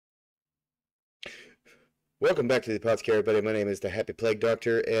Welcome back to the podcast, everybody. My name is the Happy Plague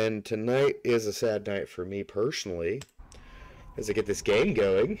Doctor, and tonight is a sad night for me personally as I get this game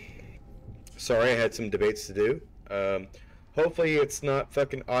going. Sorry, I had some debates to do. Hopefully, it's not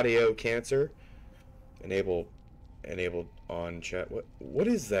fucking audio cancer. Enabled on chat. What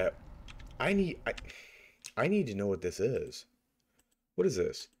is that? I need to know what this is. What is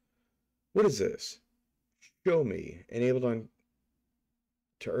this? What is this? Show me. Enabled on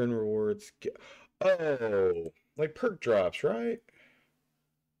to earn rewards. Oh, like perk drops, right?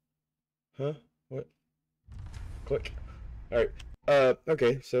 Huh? What? Click. All right.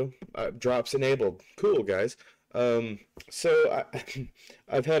 Okay. So drops enabled. Cool, guys. So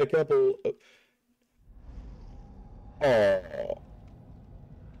I've had a couple. Oh,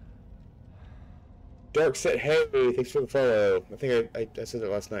 Dark set. Hey, thanks for the follow. I think I said it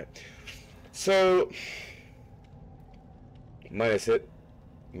last night. So minus it.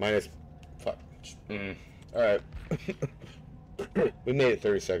 Minus. Fuck. All right. We made it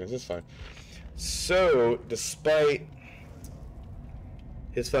 30 seconds. It's fine. So, despite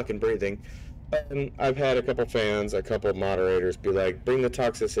his fucking breathing, I've had a couple fans, a couple moderators be like, bring the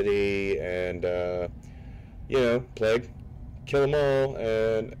toxicity and, Plague, kill them all.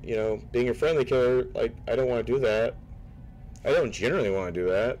 And, being a friendly killer, like, I don't want to do that. I don't generally want to do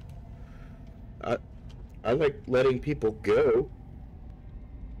that. I like letting people go.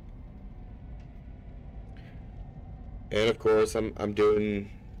 And of course, I'm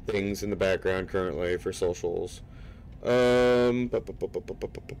doing things in the background currently for socials. Stream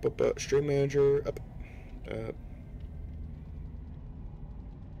manager up.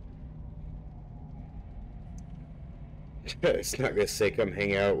 It's not gonna say come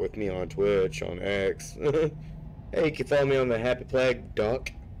hang out with me on Twitch on X. Hey, you can follow me on the Happy Plague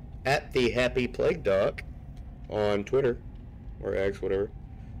Doc at the Happy Plague Doc on Twitter or X, whatever.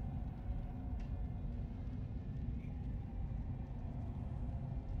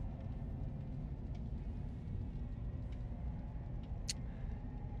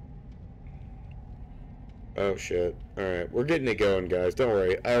 Oh shit. Alright, we're getting it going, guys. Don't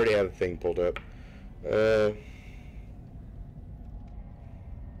worry. I already have the thing pulled up.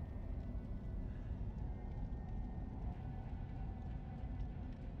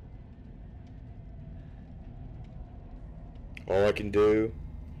 All I can do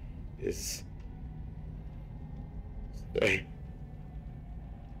is say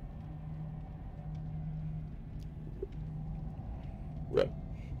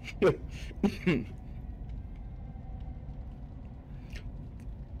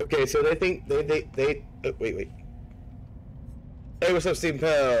Okay, so they think they wait. Hey, what's up, Steve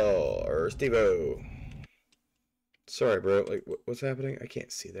Pell or Steve-O? Sorry, bro. Like, what's happening? I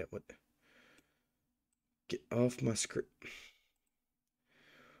can't see that. What? Get off my screen.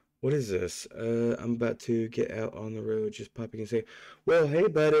 What is this? I'm about to get out on the road. Just popping and say, well, hey,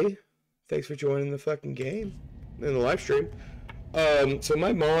 buddy. Thanks for joining the fucking game in the live stream. So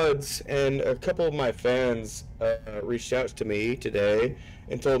my mods and a couple of my fans reached out to me today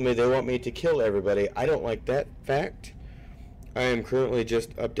and told me they want me to kill everybody. I don't like that fact. I am currently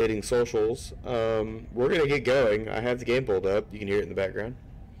just updating socials. We're gonna get going. I have the game pulled up. You can hear it in the background.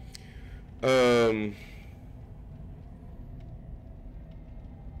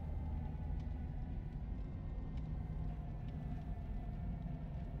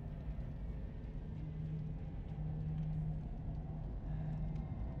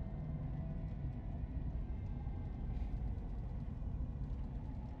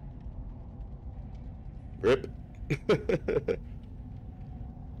 Rip.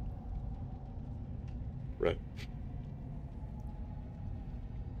 Right.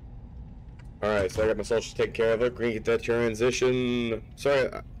 Alright, so I got my socials taken care of. We're gonna get that transition. Sorry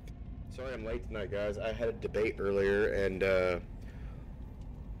I'm late tonight, guys. I had a debate earlier, and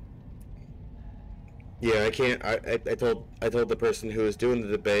yeah, I can't. I told the person who was doing the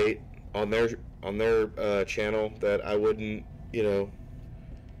debate on their channel that I wouldn't,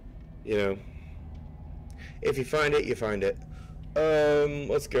 if you find it, you find it.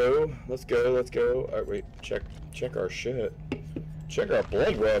 Let's go. Alright, wait, check our shit. Check our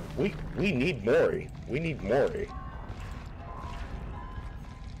blood red. We need Mori. We need Mori.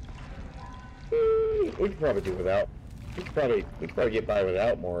 We could probably do without. We could probably get by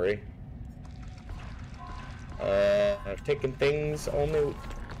without Mori. Taking things only.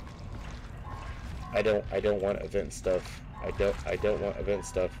 I don't want event stuff. I don't want event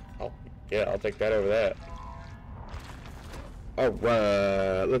stuff. I'll take that over that.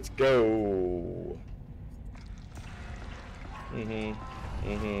 Alright, let's go.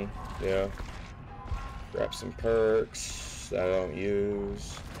 Yeah. Grab some perks that I don't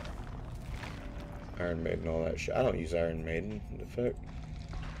use. Iron Maiden, all that shit. I don't use Iron Maiden. What the fuck?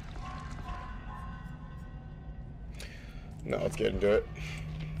 No, let's get into it.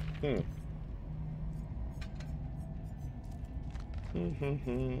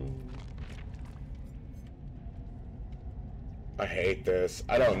 I hate this.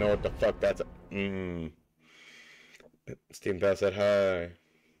 I don't know what the fuck that's. Steam Pass that high.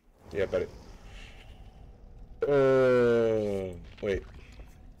 Yeah, buddy. Wait.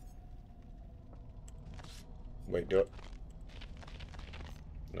 Wait, do it.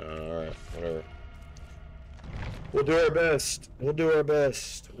 No, alright, whatever. We'll do our best. We'll do our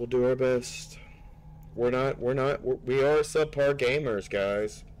best. We'll do our best. We are subpar gamers,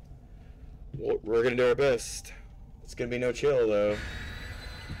 guys. We're gonna do our best. It's gonna be no chill, though.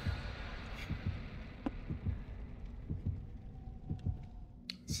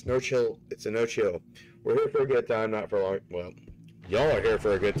 It's no chill. It's a no chill. We're here for a good time, not for a long. Well, y'all are here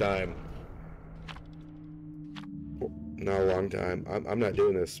for a good time. Not a long time. I'm not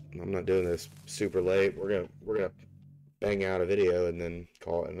doing this. I'm not doing this super late. We're gonna bang out a video and then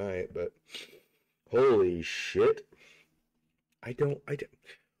call it a night. But holy shit! I don't.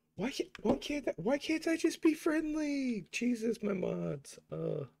 Why can't I just be friendly? Jesus, my mods.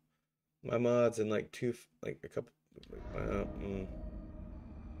 My mods and like a couple.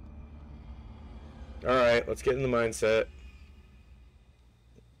 All right, let's get in the mindset.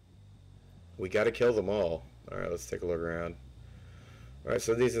 We got to kill them all. All right, let's take a look around. All right,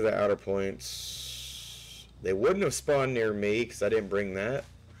 so these are the outer points. They wouldn't have spawned near me because I didn't bring that.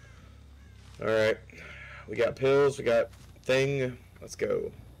 All right, we got pills. We got thing. Let's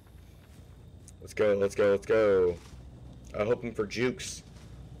go. Let's go. Let's go. Let's go. I'm hoping for jukes.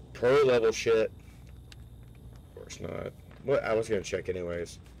 Pro level shit. Of course not. What? I was gonna check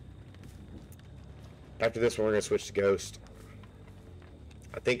anyways. After this one, we're gonna switch to Ghost.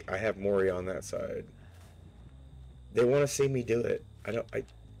 I think I have Mori on that side. They want to see me do it. I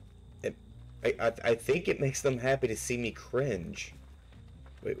think it makes them happy to see me cringe.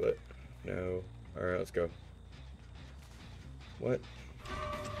 Wait, what? No. All right, let's go. What?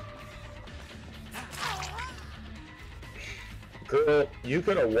 Girl, you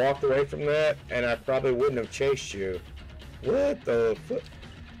could have walked away from that, and I probably wouldn't have chased you. What the fuck?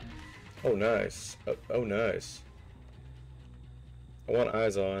 Oh, nice. Oh, nice. I want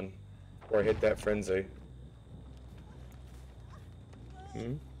eyes on, or I hit that frenzy.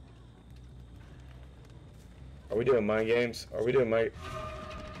 Are we doing mind games? Are we doing my...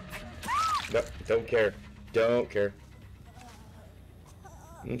 No, don't care. Don't care.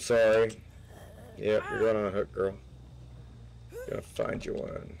 I'm sorry. Yep, you're going on a hook, girl. Gonna find you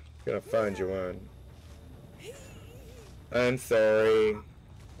one. Gonna find you one. I'm sorry.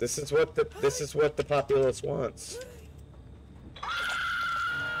 This is what the populace wants.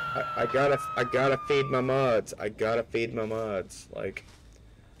 I gotta feed my mods. I gotta feed my mods. Like,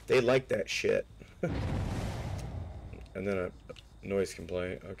 they like that shit. And then a noise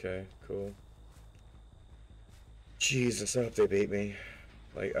complaint. Okay, cool. Jesus, I hope they beat me.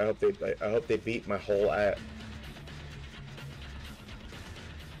 Like, I hope they beat my whole app.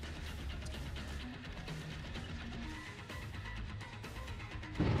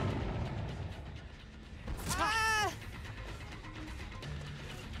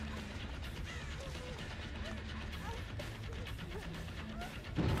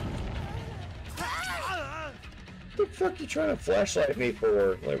 What the fuck are you trying to flashlight me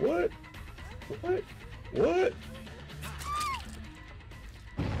for? Like, what? What? What?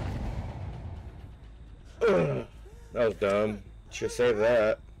 Ugh. That was dumb. Should save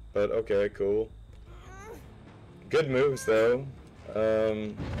that. But okay, cool. Good moves though.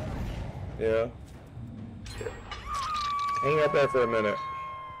 Yeah. Hang out there for a minute.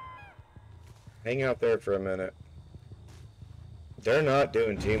 Hang out there for a minute. They're not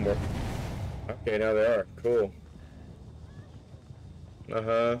doing teamwork. Okay, now they are. Cool.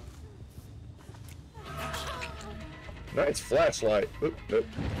 Uh-huh. Nice flashlight. Oop, oop,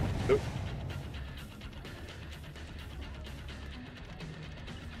 oop.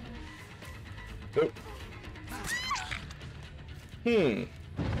 Oop.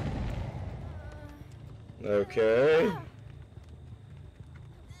 Okay.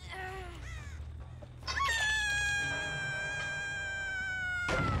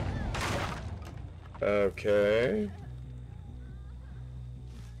 Okay.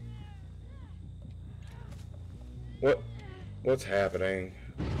 What's happening?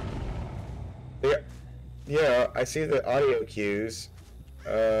 Yeah, I see the audio cues.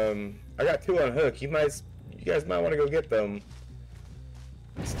 I got 2 on hook. You guys might want to go get them.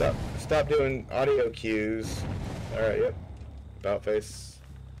 Stop doing audio cues. All right, yep. About face.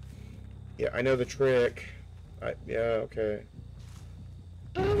 Yeah, I know the trick. Yeah, okay.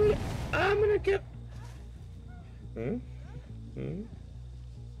 I'm gonna get... Hmm? Hmm?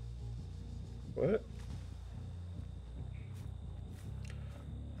 What?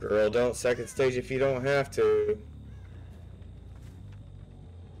 Girl, don't second stage if you don't have to.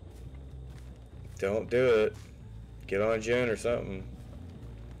 Don't do it. Get on Jen or something.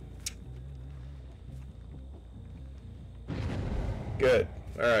 Good.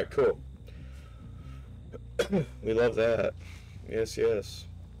 Alright, cool. We love that. Yes, yes.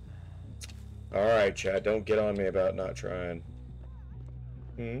 Alright, Chad, don't get on me about not trying.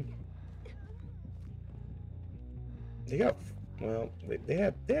 Hmm? They got... Well, they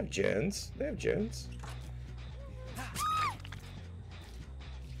have gens. They have gens.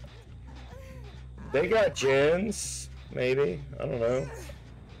 They got gens, maybe. I don't know.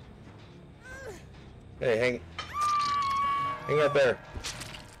 Hey, hang out there.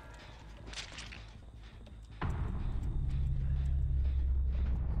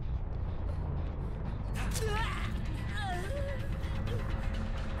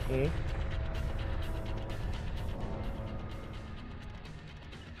 Hmm?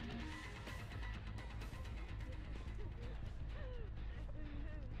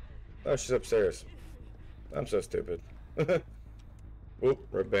 Oh, she's upstairs. I'm so stupid. Whoop,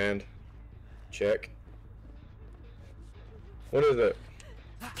 red band. Check. What is it?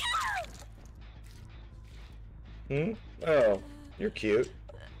 Hmm? Oh, you're cute.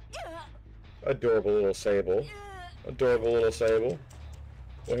 Adorable little sable. Adorable little sable.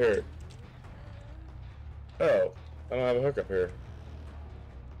 Well, here. Oh, I don't have a hookup here.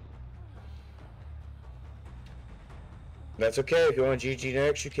 That's okay. If you want GG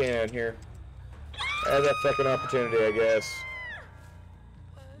next, you can. Here. I had that fucking opportunity, I guess.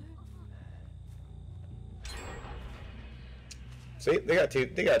 See, they got two.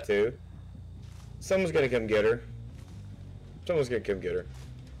 They got two. Someone's gonna come get her. Someone's gonna come get her.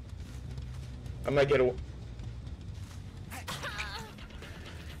 I might get a...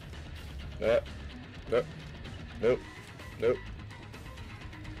 Nope. Nope. Nope. Nope.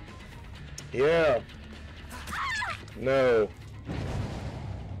 Yeah. No.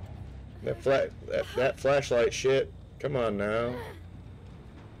 That flashlight shit. Come on now.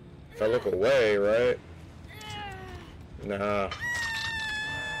 If I look away, right? Nah.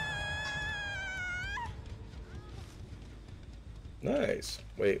 Nice.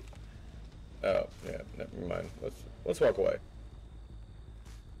 Wait. Oh, yeah, never mind. Let's walk away.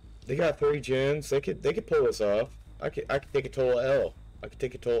 They got 3 gens. They could pull this off. I could take a total L. I could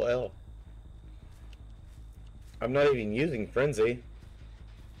take a total L. I'm not even using Frenzy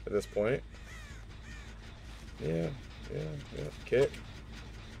at this point. Yeah. Kick.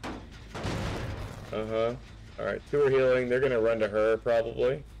 Uh-huh. Alright, 2 are healing. They're gonna run to her,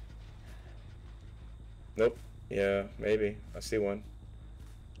 probably. Nope. Yeah, maybe. I see one.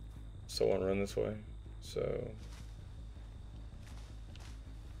 Someone run this way. So...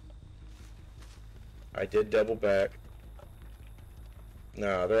 I did double back.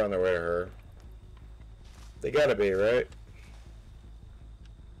 No, they're on their way to her. They gotta be, right?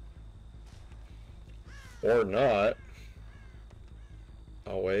 Or not.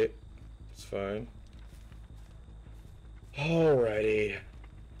 I'll wait. It's fine. Alrighty.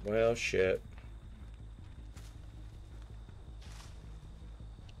 Well, shit.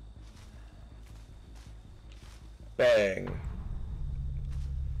 Bang.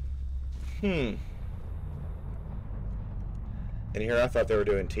 And here I thought they were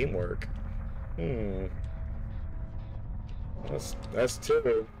doing teamwork. That's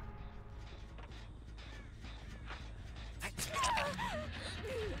 2.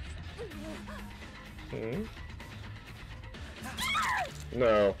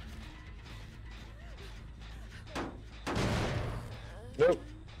 No. Nope.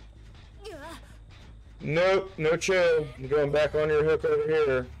 Nope, no chill. I'm going back on your hook over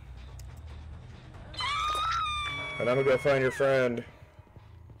here. And I'm gonna go find your friend.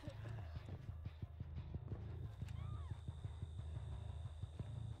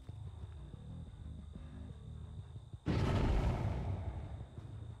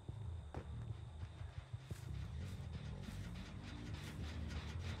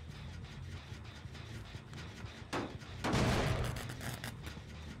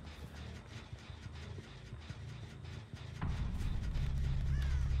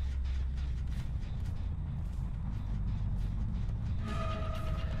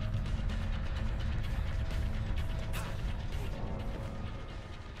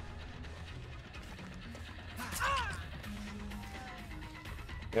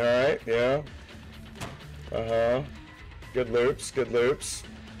 Alright, yeah. Uh-huh. Good loops, good loops.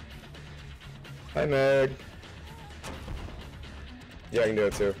 Hi, Meg. Yeah, I can do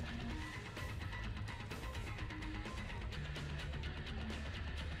it too.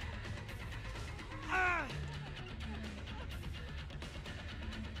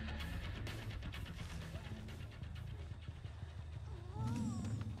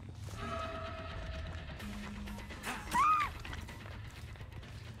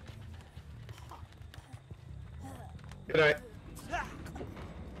 Good night.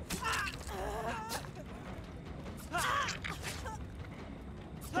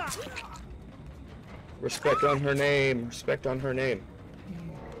 Respect on her name. Respect on her name.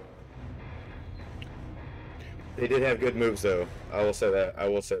 They did have good moves, though. I will say that. I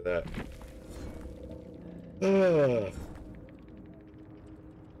will say that.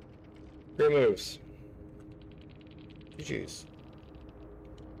 Great moves. GG's.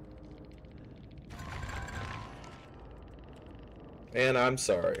 And I'm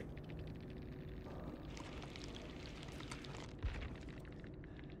sorry.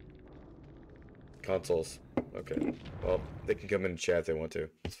 Consoles. Okay. Well, they can come in and chat if they want to.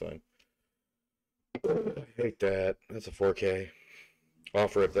 It's fine. I hate that. That's a 4K.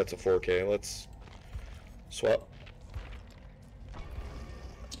 Offer if that's a 4K. Let's swap.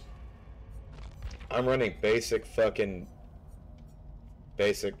 I'm running basic fucking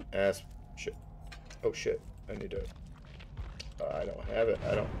basic ass shit. Oh shit. I need to. I don't have it.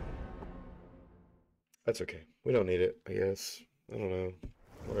 I don't. That's okay. We don't need it, I guess. I don't know.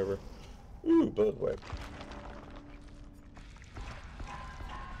 Whatever. Ooh, blood web.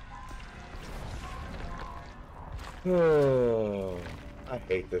 Oh, I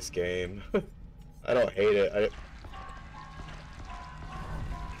hate this game. I don't hate it.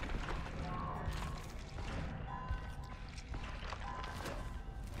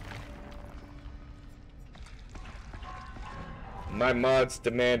 My mods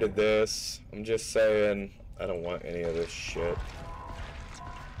demanded this. I'm just saying, I don't want any of this shit.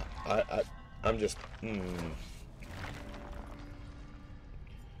 I'm just,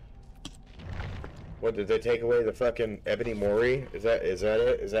 What, did they take away the fucking Ebony Mori? Is that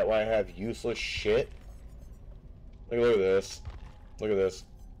it? Is that why I have useless shit? Look at this. Look at this.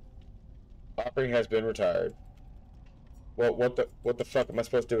 Offering has been retired. Well, what the fuck am I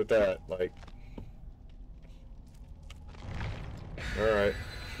supposed to do with that? Like, alright.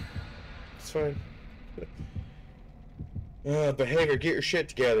 It's fine. Behavior, get your shit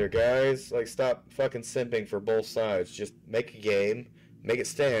together, guys. Like, stop fucking simping for both sides. Just make a game, make it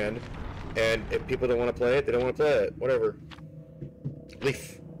stand, and if people don't want to play it, they don't want to play it. Whatever.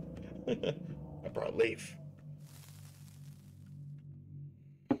 Leaf. I brought Leaf.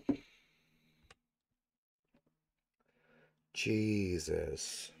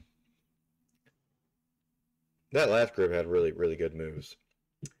 Jesus. That last group had really, really good moves.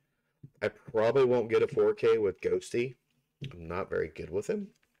 I probably won't get a 4K with Ghosty. I'm not very good with him.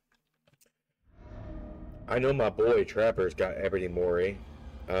 I know my boy Trapper's got Ebony Mori.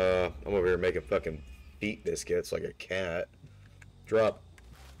 I'm over here making fucking beet biscuits like a cat. Drop.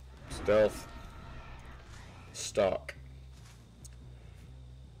 Stealth. Stock.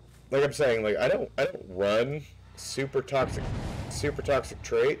 Like I'm saying, like I don't run super toxic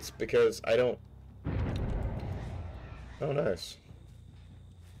traits because I don't. Oh, nice.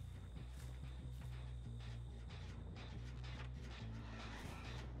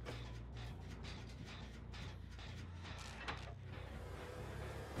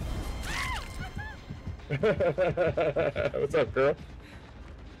 What's up, girl?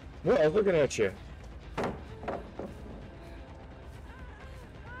 Well, I was looking at you.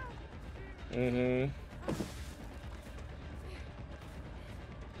 Mm-hmm.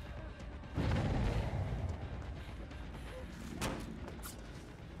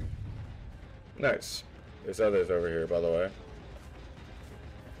 Nice. There's others over here, by the way.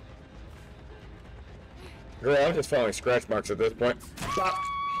 Girl, I'm just following scratch marks at this point. Stop.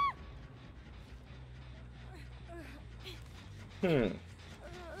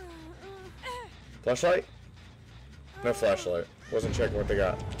 Flashlight? No flashlight. Wasn't checking what they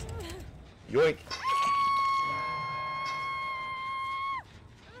got. Yoink.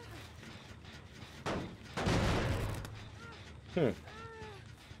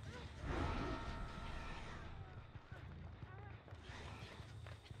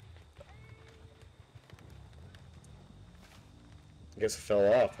 Guess it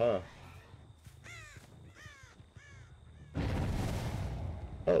fell off, huh?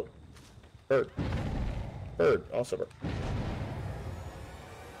 Oh. Bird. Bird. Also bird.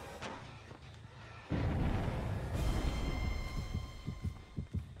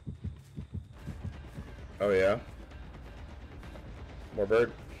 Oh, yeah. More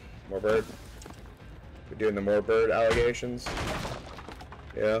bird. More bird. We're doing the more bird allegations.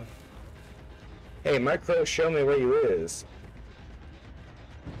 Yeah. Hey, my crow, show me where you is.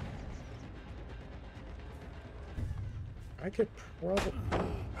 I could probably...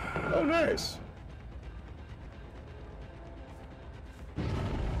 Oh, nice.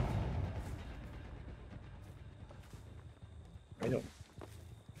 I don't...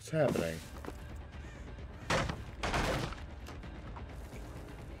 What's happening?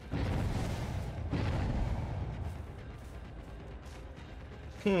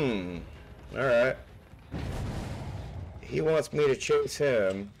 Alright. He wants me to chase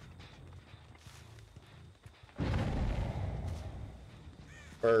him.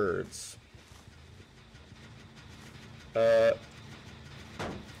 Birds. No.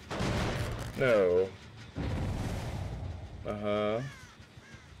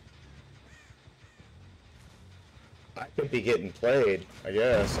 I could be getting played, I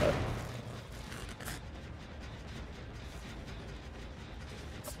guess.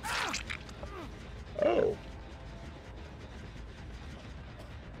 Oh.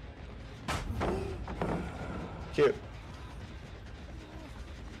 Cute.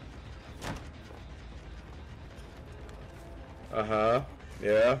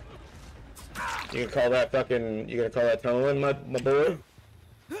 Yeah. You can call that fucking... You gonna call that tunneling, my boy?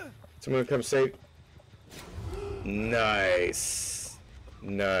 Someone come save... Nice.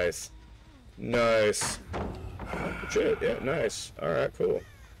 Nice. Nice. Shit, yeah, nice. Alright, cool.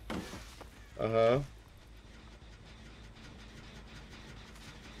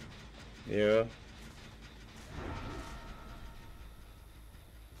 Yeah.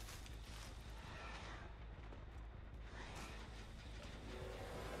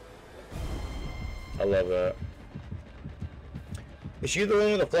 I love that. Is she the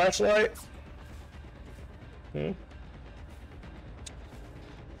one with the flashlight?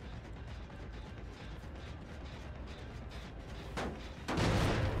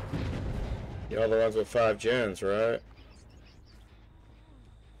 Y'all the ones with 5 gens, right?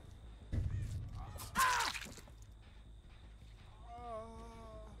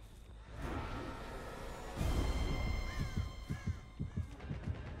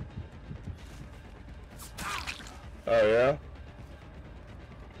 Oh, yeah?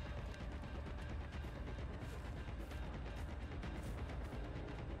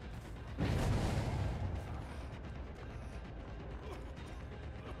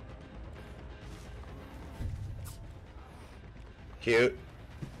 Cute.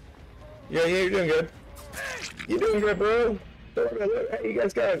 Yeah, you're doing good. You're doing good, bro. Hey, you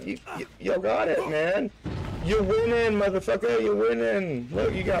guys got y'all got it, man. You're winning, motherfucker. You're winning.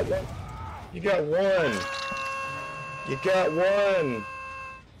 Look, you got one. You got one. You got one.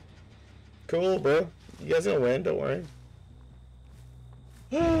 Cool, bro. You guys gonna win. Don't worry.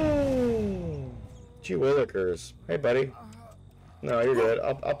 Gee willikers. Hey, buddy. No, you're good.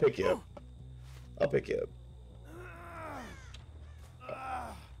 I'll pick you up. I'll pick you up.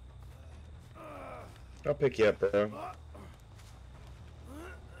 I'll pick you up, bro.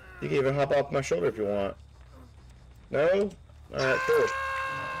 You can even hop off my shoulder if you want. No? Alright, cool.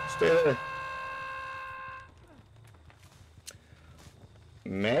 Stay there.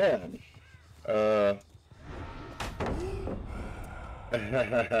 Man.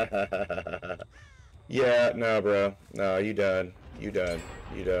 Yeah, no, bro. No, you done. You done.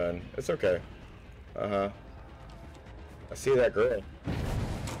 You done. It's okay. I see that girl.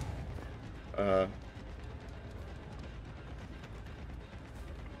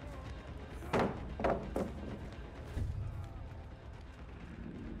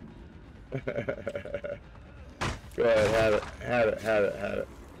 Go ahead, have it.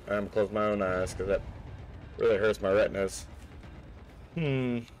 I'm gonna close my own eyes because that really hurts my retinas.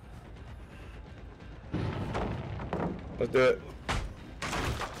 Let's do it.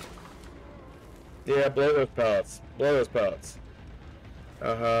 Yeah, blow those pellets. Blow those pellets.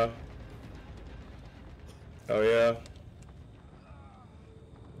 Oh yeah.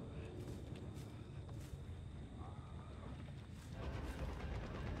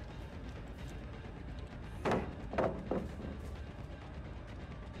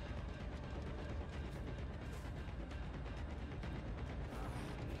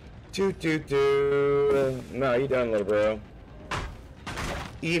 No, you done, little bro.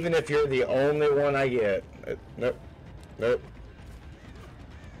 Even if you're the only one I get. Nope. Nope.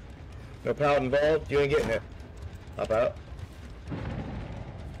 No pallet involved. You ain't getting it. Hop out.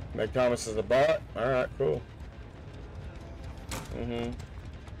 Meg Thomas is a bot. Alright, cool.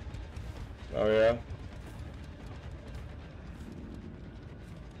 Oh, yeah.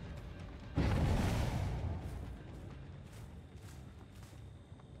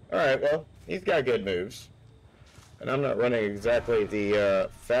 Alright, well, he's got good moves. And I'm not running exactly the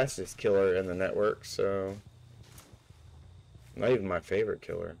fastest killer in the network, so... Not even my favorite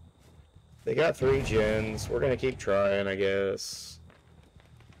killer. They got 3 gens. We're gonna keep trying, I guess.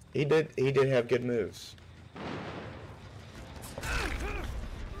 He did have good moves.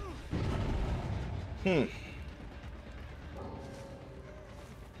 Hmm.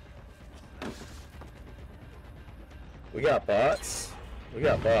 We got bots. We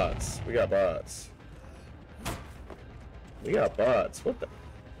got bots. We got bots. We got bots. What the?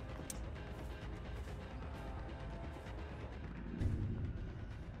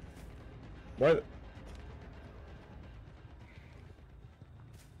 What?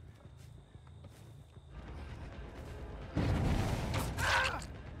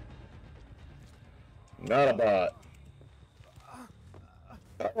 Not a bot.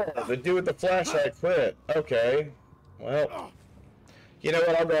 Oh, the dude with the flashlight quit. Okay. Well, you know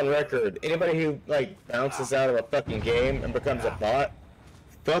what? I'll go on record. Anybody who, like, bounces out of a fucking game and becomes a bot,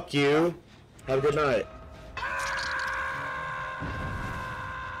 fuck you. Have a good night.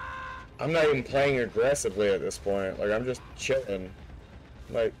 I'm not even playing aggressively at this point. Like, I'm just chilling.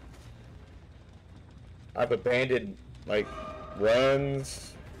 Like, I've abandoned, like,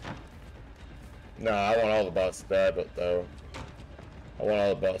 runs. Nah, I want all the bots to die, but though. I want all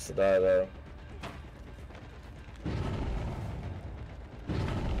the bots to die, though.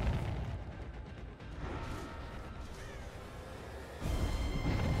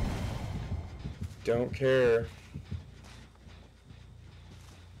 Don't care.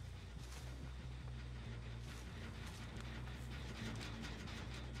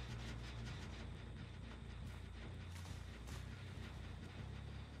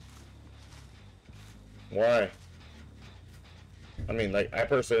 Why? I mean, like, I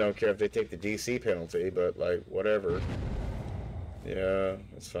personally don't care if they take the DC penalty, but, like, whatever. Yeah,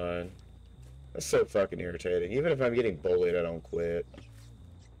 that's fine. That's so fucking irritating. Even if I'm getting bullied, I don't quit.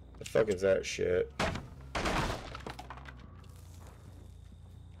 The fuck is that shit?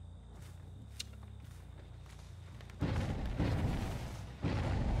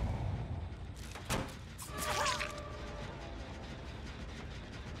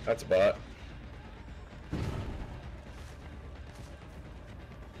 That's a bot.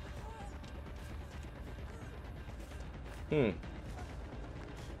 Hmm.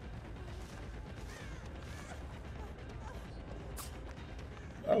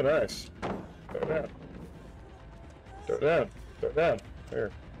 Oh, nice. Throw it down. Throw it down. Throw it down.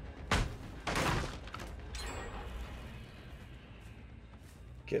 There.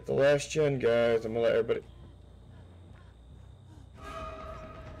 Get the last gen, guys. I'm gonna let everybody...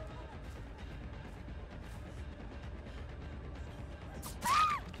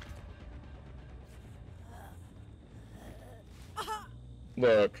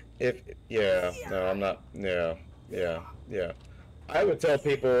 Look, yeah, no, I'm not, yeah. I would tell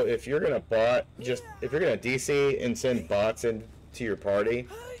people, if you're gonna if you're gonna DC and send bots into your party,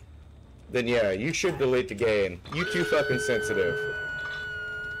 then yeah, you should delete the game. You too fucking sensitive.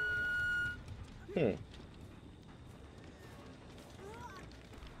 Hmm.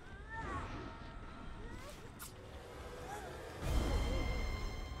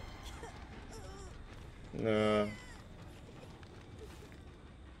 No.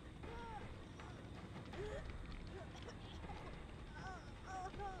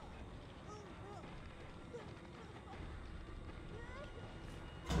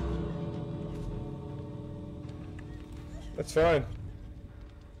 That's fine.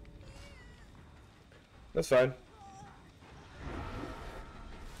 That's fine.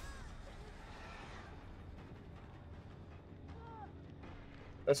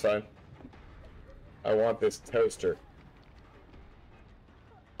 That's fine. I want this toaster.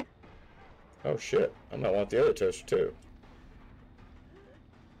 Oh shit, I might want the other toaster too.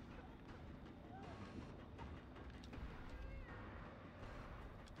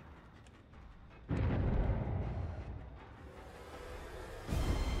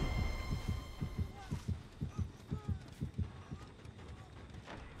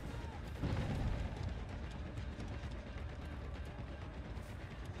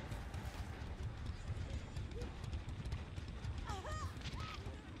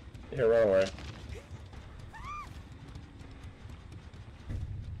 Yeah, run away.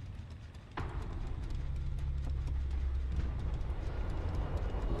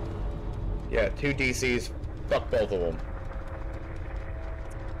 Yeah, 2 DCs. Fuck both of them.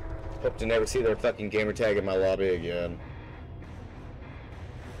 Hope to never see their fucking gamer tag in my lobby again.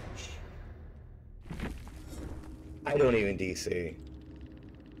 I don't even DC.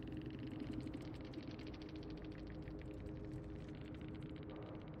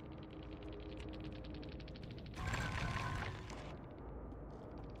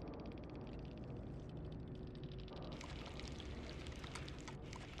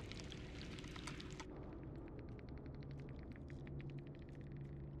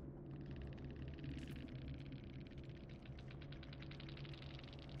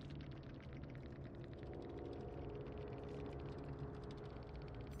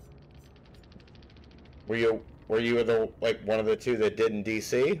 Were you the like one of the two that did in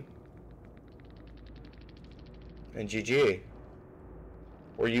DC? And GG.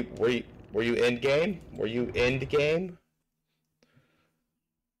 Were you end game? Were you end game?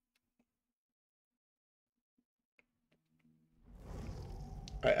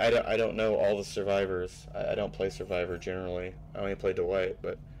 I don't know all the survivors. I don't play Survivor generally. I only play Dwight,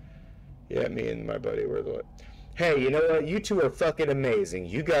 but yeah, me and my buddy were the. Hey, you know what? You two are fucking amazing.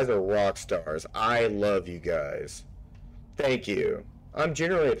 You guys are rock stars. I love you guys. Thank you. I'm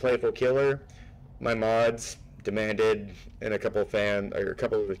generally a playful killer. My mods demanded, and a couple of a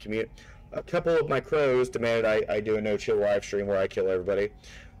couple of my crows demanded I do a no chill live stream where I kill everybody.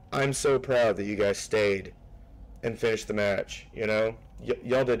 I'm so proud that you guys stayed and finished the match. You know,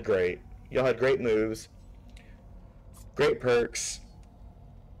 y'all did great. Y'all had great moves, great perks.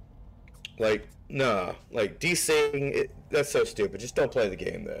 Like, nah, like DCing, that's so stupid. Just don't play the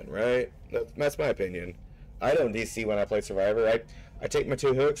game then, right? That's my opinion. I don't DC when I play Survivor. I take my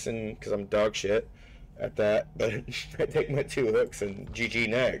 2 hooks and because I'm dog shit at that, but I take my 2 hooks and GG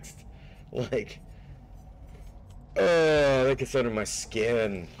next. Like, oh, that gets under my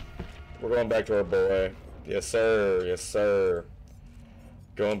skin. We're going back to our boy. Yes, sir. Yes, sir.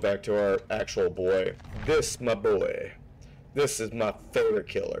 Going back to our actual boy. This, my boy. This is my favorite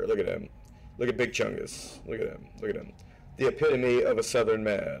killer. Look at him. Look at Big Chungus. Look at him. Look at him. The epitome of a southern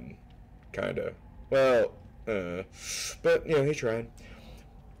man. Kinda. Well, but, you know, he tried.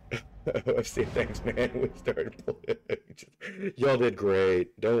 OFC, thanks, man. We started playing. Y'all did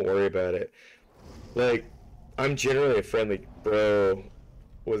great. Don't worry about it. Like, I'm generally a friendly bro.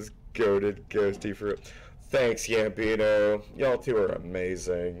 Was goated Ghosty for it. Thanks, Yampino. Y'all two are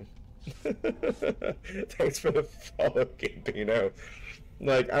amazing. Thanks for the follow, Yampino.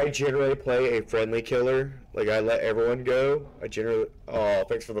 Like, I generally play a friendly killer. Like, I let everyone go. I generally... Oh,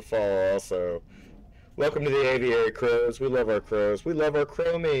 thanks for the follow also. Welcome to the Aviary Crows. We love our crows. We love our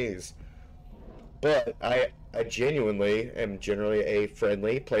chromies. But I genuinely am generally a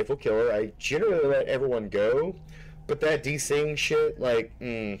friendly, playful killer. I generally let everyone go. But that DCing shit, like,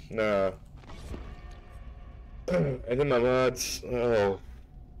 nah. And then my mods, oh.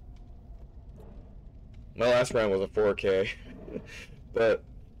 My last round was a 4K. But,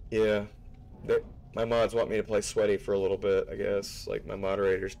 yeah. My mods want me to play sweaty for a little bit, I guess. Like, my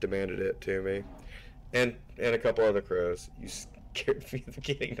moderators demanded it to me. And a couple other crows. You scared me at the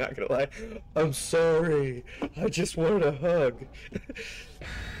beginning, not gonna lie. I'm sorry. I just wanted a hug.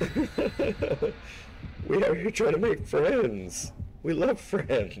 We are here trying to make friends. We love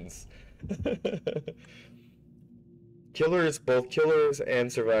friends. Killers, both killers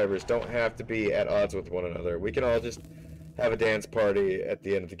and survivors, don't have to be at odds with one another. We can all just have a dance party at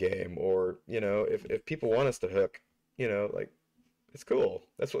the end of the game. Or, you know, if people want us to hook, you know, like, it's cool.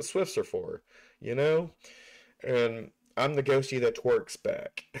 That's what Swifts are for, you know? And I'm the ghosty that twerks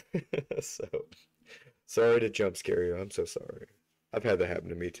back. So, sorry to jump scare you. I'm so sorry. I've had that happen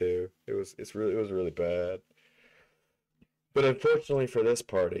to me too. It was really bad. But unfortunately for this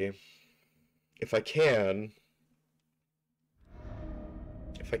party, if I can,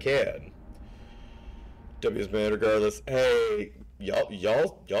 W's man regardless. Hey,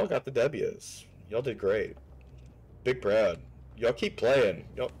 y'all got the W's. Y'all did great. Big proud. Y'all keep playing.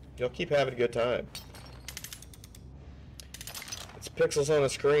 Y'all keep having a good time. It's pixels on the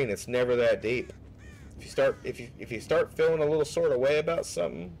screen. It's never that deep. If you start feeling a little sort of way about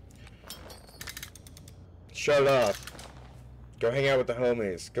something, shut it off. Go hang out with the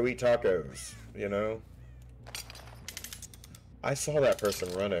homies. Go eat tacos. You know. I saw that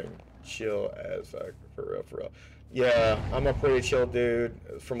person running. Chill as fuck, for real. Yeah, I'm a pretty chill dude,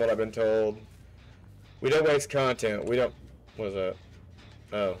 from what I've been told. We don't waste content. We don't. What is that?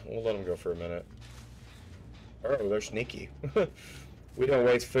 Oh, we'll let them go for a minute. Oh, they're sneaky. We don't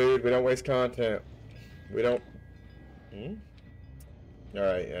waste food. We don't waste content. We don't.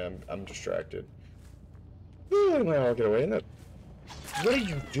 Alright, yeah, I'm distracted. I'll get away in that. What are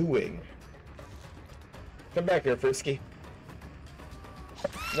you doing? Come back here, Frisky.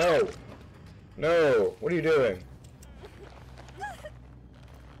 No. No. What are you doing?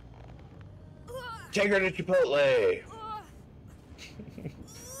 Take her to Chipotle.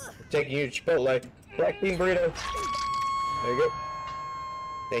 Taking you to Chipotle. Black bean burrito. There you go.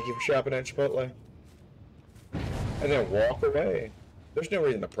 Thank you for shopping at Chipotle. And then walk away. There's no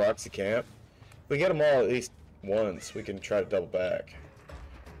reason to proxy camp. If we get them all at least once, we can try to double back.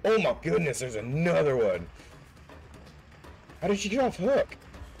 Oh my goodness, there's another one. How did you get off hook?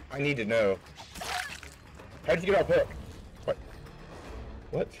 I need to know. How did you get off hook? What?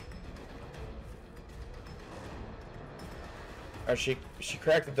 What? Oh, she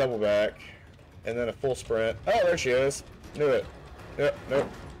cracked the double back. and then a full sprint. Oh, there she is. Knew it. Yep, nope.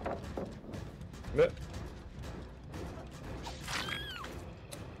 Yep.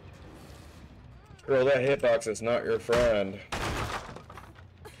 Girl, that hitbox is not your friend.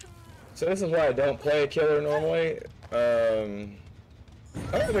 So this is why I don't play a killer normally.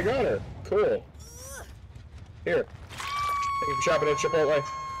 Oh, they got her. Cool. Here. Thank you for shopping at Chipotle.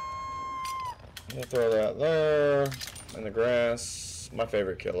 We'll throw that there. In the grass. My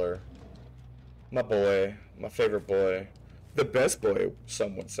favorite killer. My boy. My favorite boy. The best boy,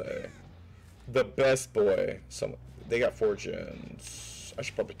 some would say. The best boy. They got 4 gens. I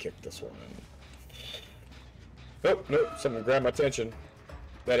should probably kick this one. Oh, nope. Something grabbed my attention.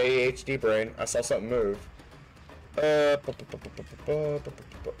 That ADHD brain. I saw something move.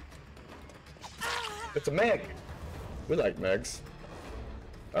 It's a Meg. We like Megs.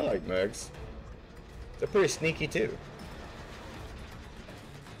 I like Megs. They're pretty sneaky too.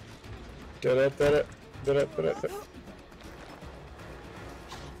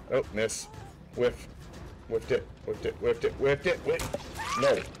 Oh, miss. Whiff. Whiffed it. Whiffed it. Whiffed it. Whiffed it.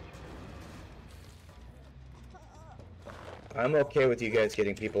 No. I'm okay with you guys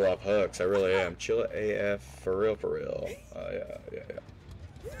getting people off hooks. I really am. Chill AF for real, for real.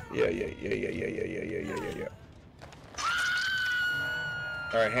 Yeah.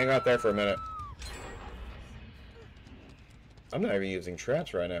 Alright, hang out there for a minute. I'm not even using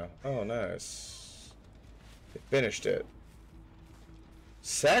traps right now. Oh, nice. They finished it.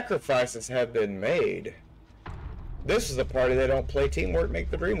 Sacrifices have been made. This is the party that don't play teamwork, make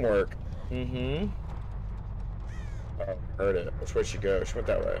the dream work. Mm-hmm. Oh, heard it. Which way she go? She went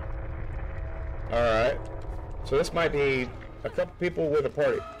that way. Alright. So this might be a couple people with a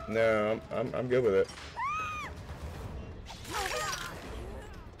party. No, I'm good with it.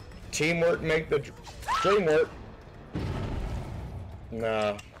 Teamwork make the dream work.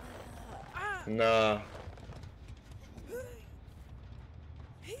 Nah. Nah.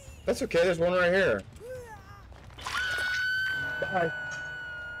 That's okay, there's one right here. Bye.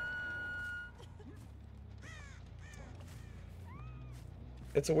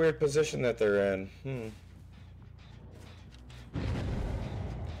 It's a weird position that they're in.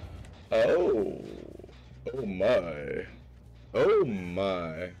 Oh. Oh my. Oh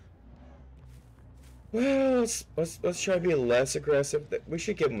my. Well, let's try to be less aggressive. We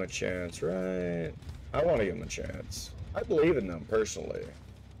should give them a chance, right? I want to give them a chance. I believe in them personally.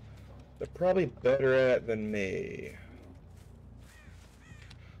 They're probably better at it than me.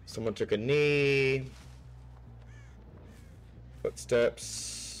 Someone took a knee.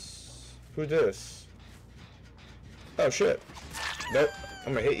 Footsteps. Who's this? Oh shit. Nope.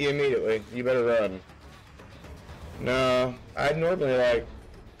 I'm gonna hit you immediately. You better run. No, I'd normally like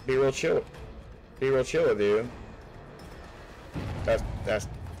be real chill with you.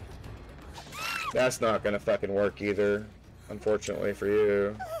 That's not gonna fucking work either, unfortunately for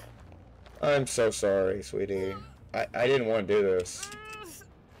you. I'm so sorry, sweetie. I didn't want to do this.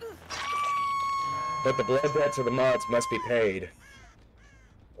 But the blood debts of the mods must be paid.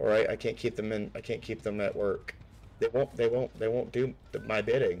 Alright, I can't keep them at work. They won't do my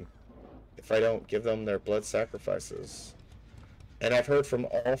bidding if I don't give them their blood sacrifices. And I've heard from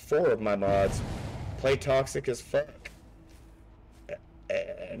all 4 of my mods, play toxic as fuck.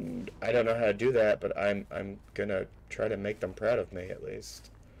 And I don't know how to do that, but I'm gonna try to make them proud of me at least.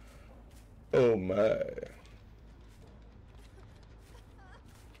 Oh my.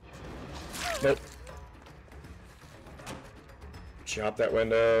 Nope. Chop that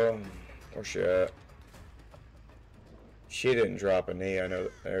window. Or shit. She didn't drop a knee. I know.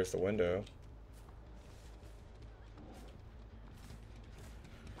 There's the window.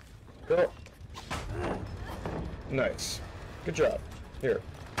 Girl. Nice. Good job. Here.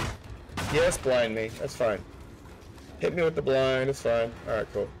 Yes, blind me. That's fine. Hit me with the blind. It's fine. Alright,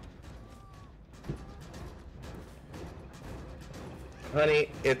 cool. Honey,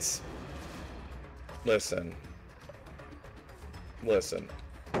 it's... Listen. Listen.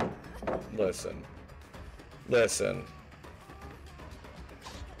 Listen. Listen.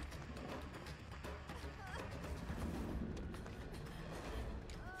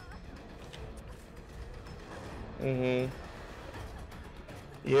 Mm-hmm.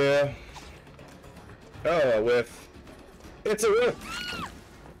 Yeah. Oh, a whiff. It's a whiff!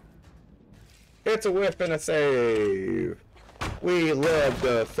 It's a whiff and a save! We love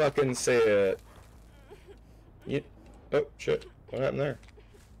to fucking say it. You... Oh, shit. What happened there?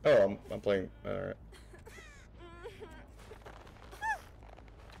 Oh, I'm playing... Alright.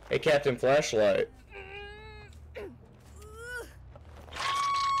 Hey, Captain Flashlight.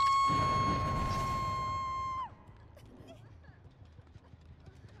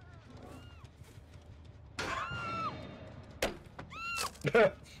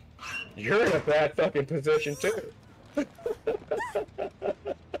 You're in a bad fucking position too.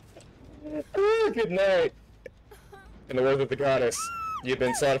 Oh, good night. In the words of the goddess, you've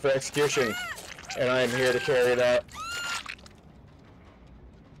been sought for execution, and I am here to carry it out.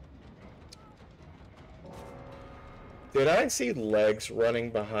 Did I see legs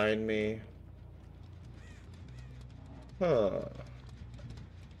running behind me? Huh.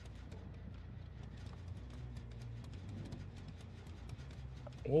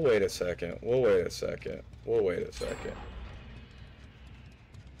 We'll wait a second. We'll wait a second. We'll wait a second.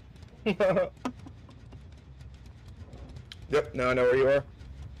 Yep, now I know where you are.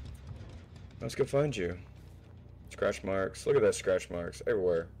 Let's go find you. Scratch marks. Look at those scratch marks.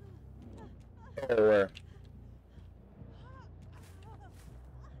 Everywhere. Everywhere.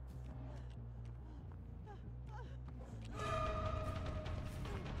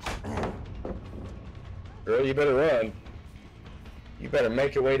 Girl, you better run. You better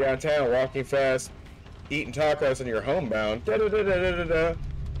make your way downtown, walking fast, eating tacos, and you're homebound. Da da da da da da.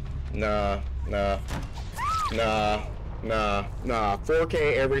 Nah, nah, nah, nah, nah.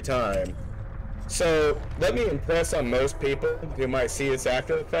 4K every time. So let me impress on most people who might see this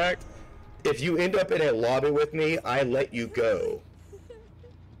after the fact. If you end up in a lobby with me, I let you go.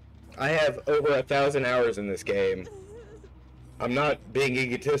 I have over 1,000 hours in this game. I'm not being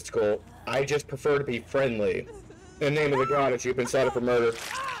egotistical. I just prefer to be friendly. In the name of the goddess, you've been cited for murder.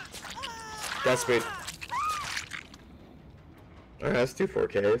 Godspeed. Alright, let's do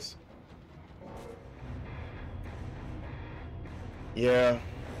 4Ks. Yeah,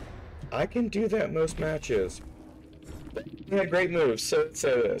 I can do that most matches. They had great moves, so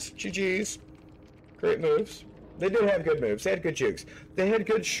say this. GG's. Great moves. They did have good moves. They had good jukes. They had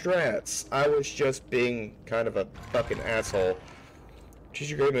good strats. I was just being kind of a fucking asshole.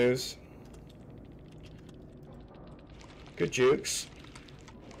 GG, great moves. Good jukes.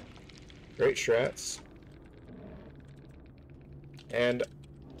 Great strats. And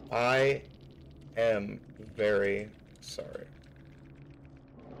I am very sorry.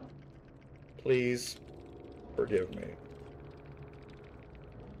 Please forgive me.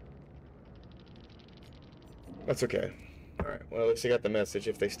 That's okay. Alright, well, at least I got the message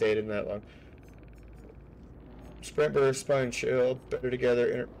if they stayed in that long. Sprint burst, spine shield, better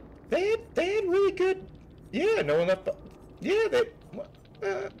together. They had really good. Yeah, no one left. Yeah, they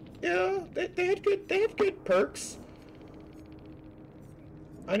had good perks.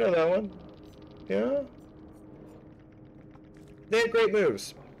 I know that one. Yeah. They had great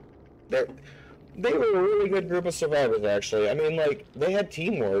moves. They were a really good group of survivors, actually. I mean, like, they had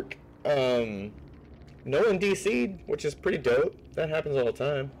teamwork. No one DC'd, which is pretty dope. That happens all the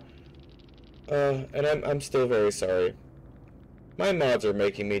time. And I'm still very sorry. My mods are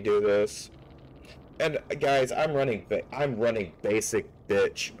making me do this. And guys, I'm running basic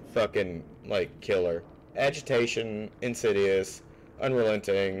bitch fucking like killer. Agitation, Insidious,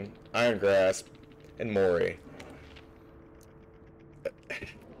 Unrelenting, Iron Grasp, and Mori.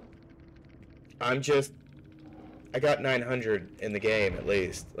 I got 900 in the game at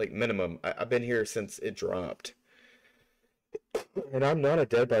least, like minimum. I've been here since it dropped. And I'm not a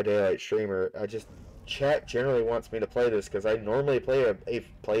Dead by Daylight streamer. Chat generally wants me to play this because I normally play a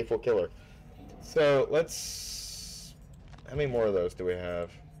playful killer. So let's. How many more of those do we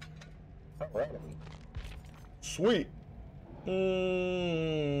have? Alright. Sweet.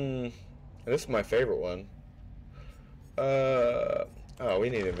 This is my favorite one. Oh,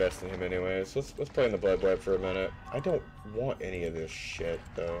 we need to invest in him anyways. Let's play in the Blood Web for a minute. I don't want any of this shit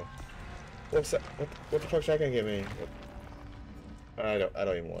though. What's that? What the fuck's that gonna give me? I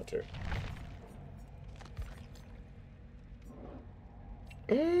don't even want to.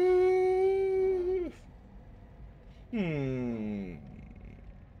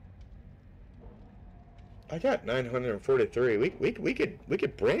 I got 943. We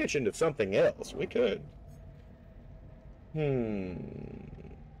could branch into something else. We could. Now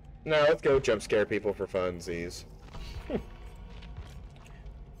let's go jump scare people for funsies.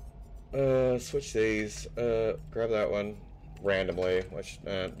 Switch these. Grab that one randomly. Which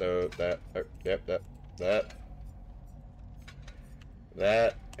no, that. Yep,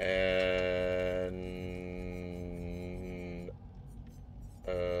 that and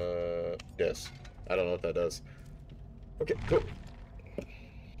this. I don't know what that does. Okay, cool.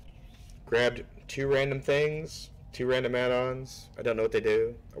 Grabbed 2 random things. 2 random add-ons. I don't know what they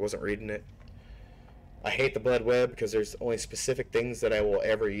do. I wasn't reading it. I hate the Blood Web because there's only specific things that I will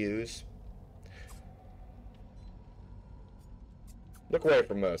ever use. Look away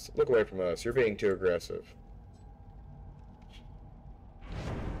from us. Look away from us. You're being too aggressive.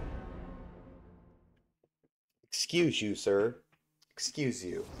 Excuse you, sir. Excuse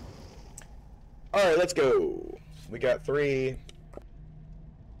you. Alright, let's go. We got 3.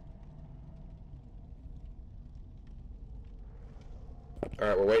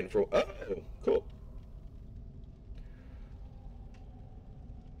 Alright, we're waiting for... Oh, cool.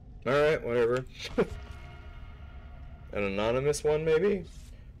 Alright, whatever. An anonymous one, maybe?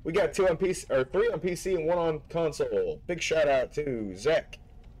 We got 2 on PC, or 3 on PC and 1 on console. Big shout out to Zek,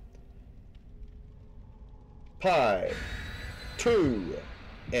 Pi, 2,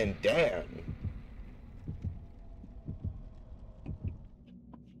 and Dan.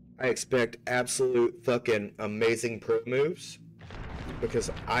 I expect absolute fucking amazing pro moves because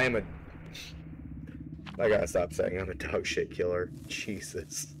I am a... I gotta stop saying I'm a dog shit killer.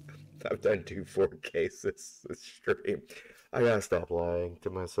 Jesus. I've done 2 4Ks this stream. I gotta stop lying to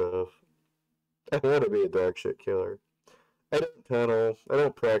myself. I want to be a dog shit killer. I don't tunnel. I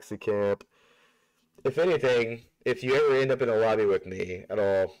don't proxy camp. If anything, if you ever end up in a lobby with me at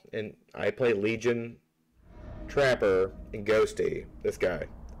all, and I play Legion, Trapper, and Ghosty, this guy,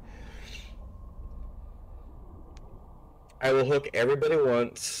 I will hook everybody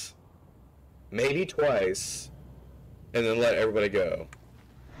once, maybe twice, and then let everybody go.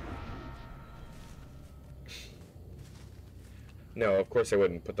 No, of course I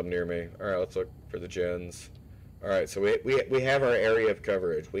wouldn't put them near me. Alright, let's look for the gens. Alright, so we have our area of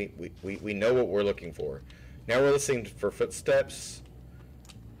coverage. We know what we're looking for. Now we're listening for footsteps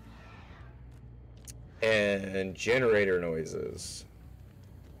and generator noises.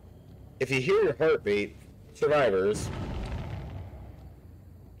 If you hear your heartbeat, survivors...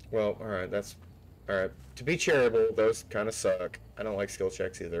 Well, alright, that's... Alright, to be charitable, those kind of suck. I don't like skill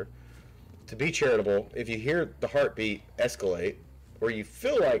checks either. To be charitable, if you hear the heartbeat escalate, or you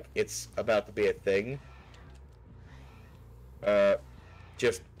feel like it's about to be a thing,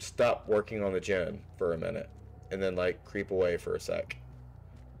 just stop working on the gen for a minute, and then, like, creep away for a sec.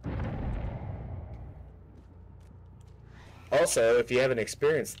 Also, if you haven't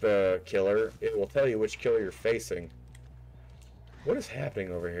experienced the killer, it will tell you which killer you're facing. What is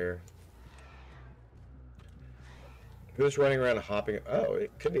happening over here? Who's running around and hopping? Oh,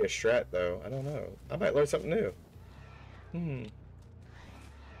 it could be a strat, though. I don't know. I might learn something new.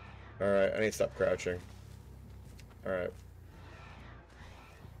 Alright, I need to stop crouching. Alright.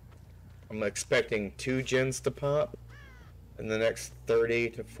 I'm expecting 2 gens to pop in the next 30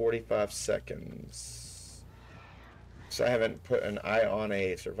 to 45 seconds. So I haven't put an eye on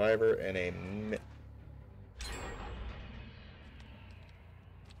a survivor in a minute.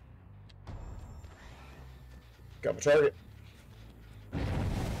 Got my target.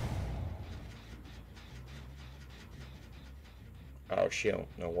 Oh, she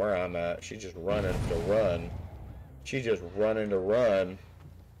don't know where I'm at. She's just running to run. She's just running to run.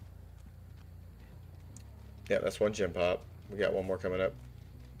 Yeah, that's 1 gem pop. We got 1 more coming up.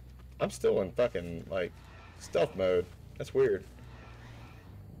 I'm still in fucking, like, stealth mode. That's weird.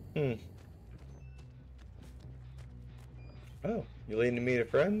 Oh, you leading me to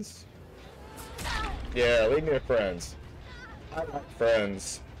friends? Yeah, lead me to friends. I like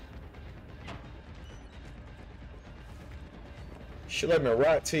friends. She led me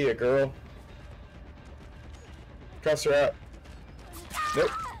right to you, girl. Cuss her out.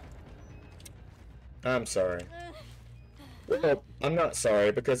 Nope. I'm sorry. Well, I'm not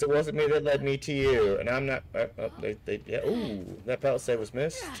sorry because it wasn't me that led me to you, and I'm not. Yeah. Ooh, that palisade was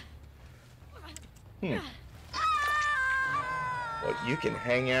missed. Well, you can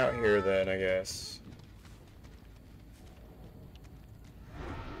hang out here then, I guess.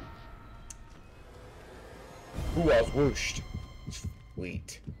 Ooh, I was whooshed.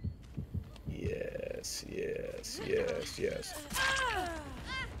 Sweet. Yes, yes, yes, yes.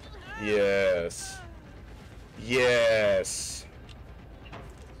 Yes. Yes.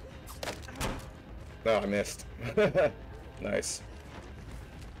 Oh, I missed. Nice.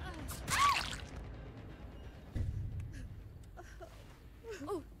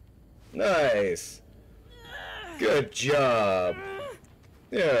 Nice. Good job.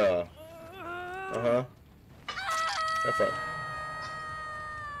 Yeah. Uh-huh. Have fun.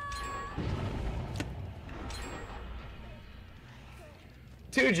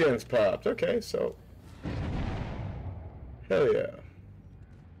 Two gems popped. Okay, so. Hell yeah.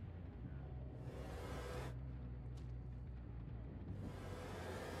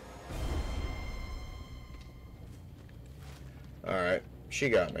 Alright, she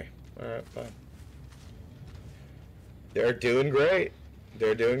got me. Alright, fine. They're doing great.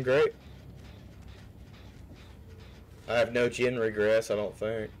 They're doing great. I have no gen regress, I don't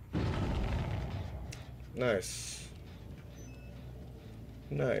think. Nice.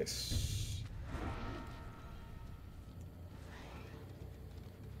 Nice.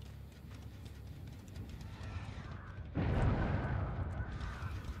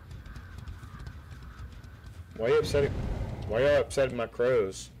 Why are you upsetting? Why are you upsetting my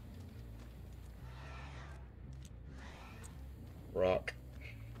crows? Rock.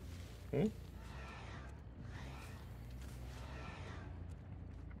 Hmm?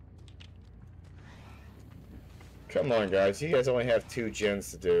 Come on, guys. You guys only have 2 gens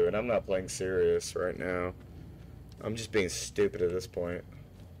to do, and I'm not playing serious right now. I'm just being stupid at this point.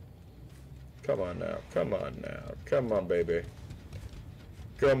 Come on now. Come on now. Come on, baby.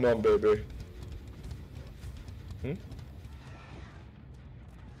 Come on, baby. Hmm?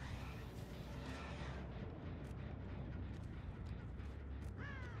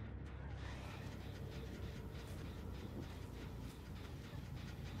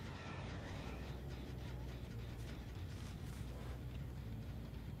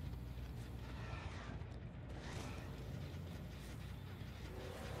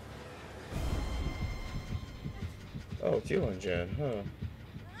 Oh, Q1 gen, huh?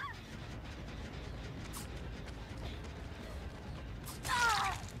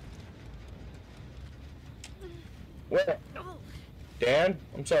 What? Dan?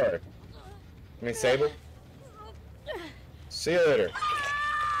 I'm sorry. I mean, Sable? See you later.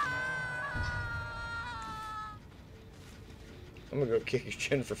 I'm gonna go kick his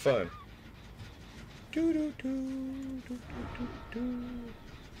chin for fun. Doo doo doo doo doo doo.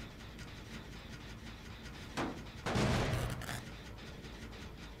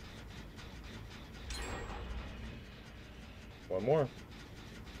 One more.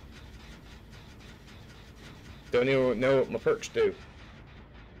 Don't even know what my perks do.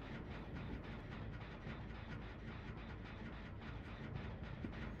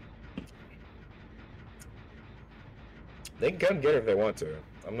 They can come get her if they want to.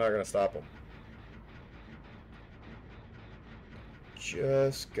 I'm not gonna stop them.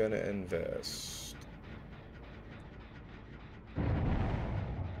 Just gonna invest.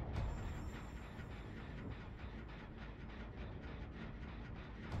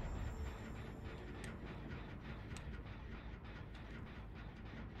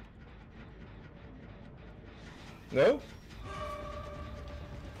 No?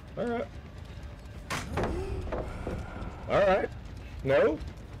 Alright. Alright. No?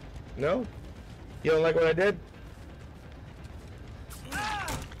 No? You don't like what I did?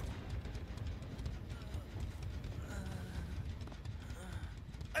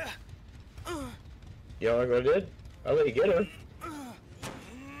 You don't like what I did? I'll let you get her.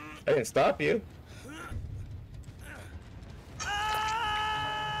 I didn't stop you.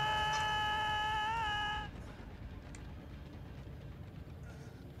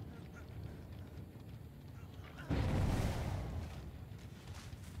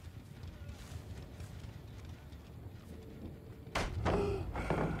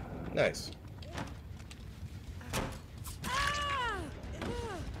 Nice.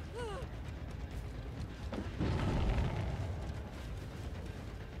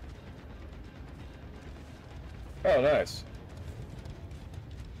 Oh, nice.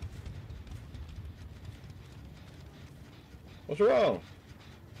 What's wrong?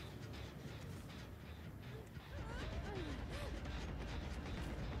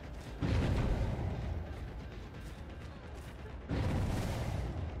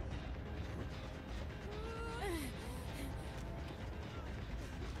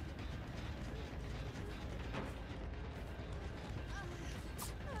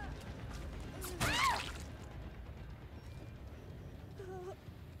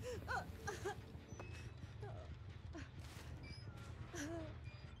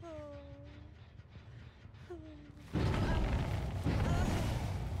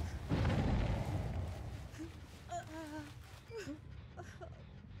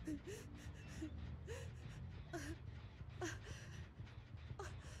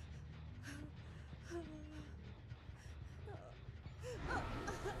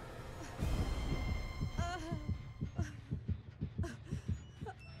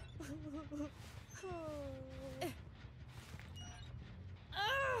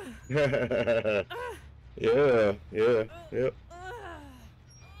 Yeah, yeah, yep.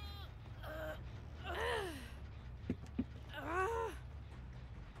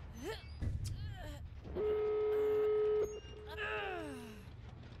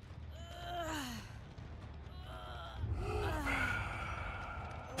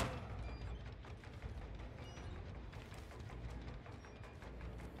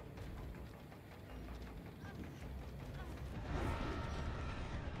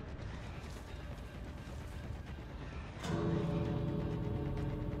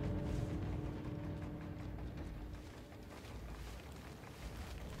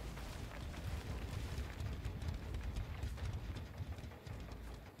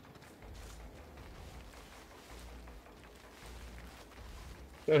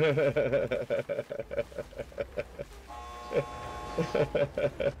 Alright,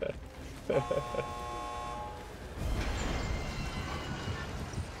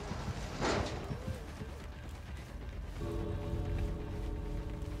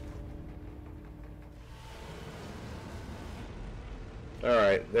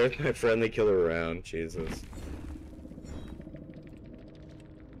 there's my friendly killer round. Jesus.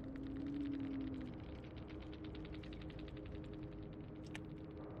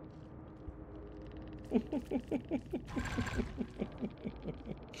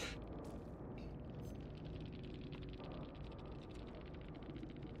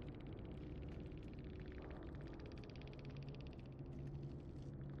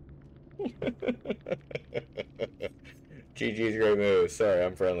 GG's great move. Sorry,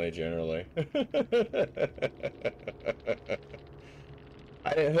 I'm friendly generally.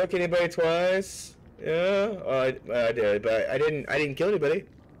 I didn't hook anybody twice. Yeah, I did, but I didn't kill anybody.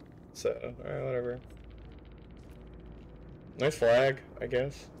 So, alright, whatever. Nice flag, I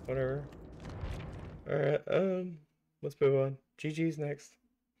guess. Whatever. Alright, let's move on. GG's next.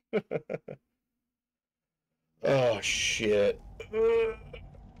 Oh, shit.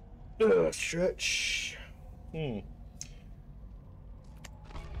 Stretch.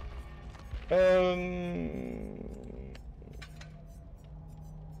 I'm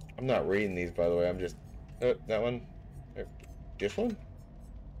not reading these, by the way. I'm just... that one? This one?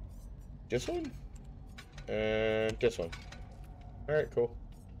 This one? And this one. Alright, cool.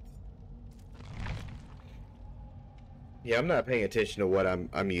 Yeah, I'm not paying attention to what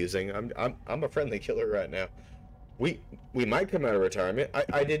I'm using. I'm a friendly killer right now. We might come out of retirement.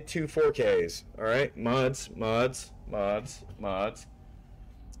 I did 2 4Ks. Alright? Mods.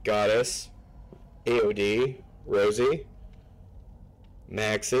 Goddess. AOD. Rosie.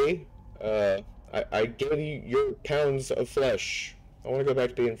 Maxie. I gave you your pounds of flesh. I want to go back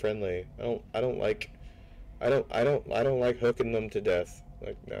to being friendly. I don't like hooking them to death.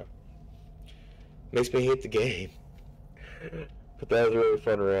 Like, no. Makes me hate the game. But that was a really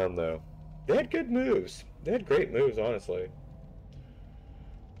fun round, though. They had good moves. They had great moves, honestly.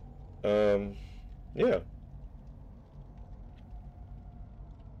 Yeah.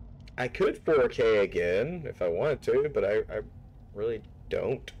 I could 4K again if I wanted to, but I really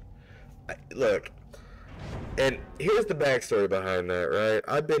don't. Look, and here's the backstory behind that, right?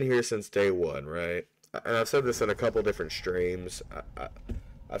 I've been here since day one, right? And I've said this in a couple different streams.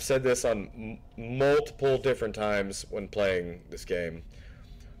 I've said this on multiple different times when playing this game.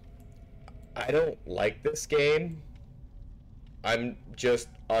 I don't like this game. I'm just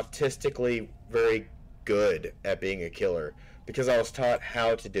autistically very good at being a killer because I was taught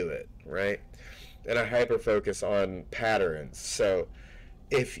how to do it, right? And I hyper focus on patterns. So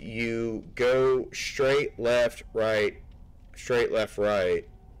if you go straight left, right,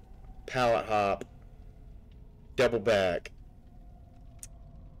 pallet hop, double back,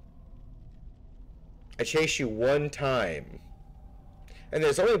 I chase you one time, and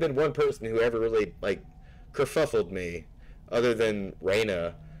there's only been one person who ever really, like, kerfuffled me, other than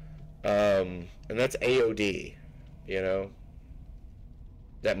Reyna, and that's AOD, you know?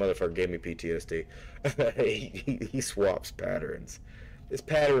 That motherfucker gave me PTSD. he swaps patterns. It's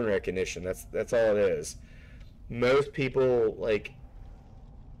pattern recognition, that's all it is. Most people, like,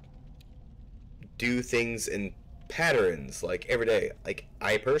 do things in patterns, like, every day. Like,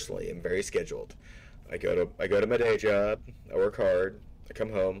 I personally am very scheduled. I go to my day job, I work hard, I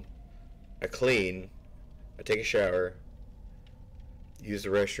come home, I clean, I take a shower, use the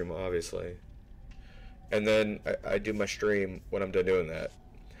restroom, obviously, and then I do my stream when I'm done doing that.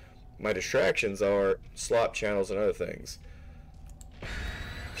 My distractions are slop channels and other things.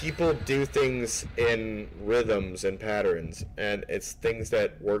 People do things in rhythms and patterns, and it's things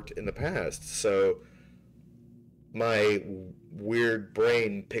that worked in the past, so my weird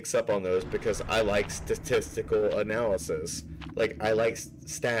brain picks up on those because I like statistical analysis. Like, I like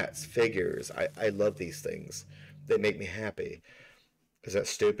stats, figures. I love these things. They make me happy. Is that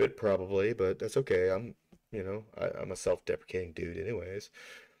stupid? Probably, but that's okay. I'm a self-deprecating dude anyways.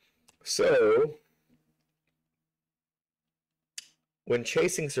 So, when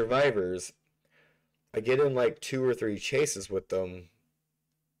chasing survivors, I get in like 2 or 3 chases with them.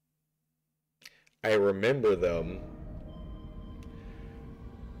 I remember them,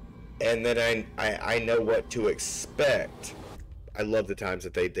 and then I know what to expect. I love the times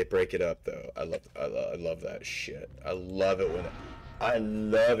that they break it up, though. I love that shit. I love it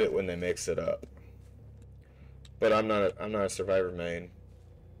when they mix it up. But I'm not a survivor main.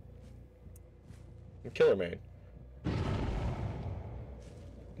 I'm a killer main.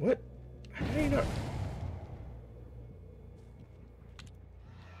 What? How do you know?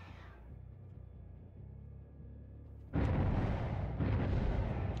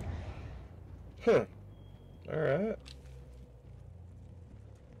 Huh. Alright.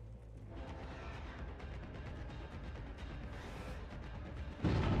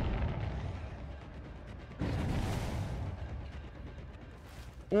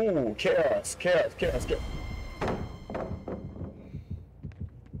 Ooh, chaos, chaos, chaos, chaos.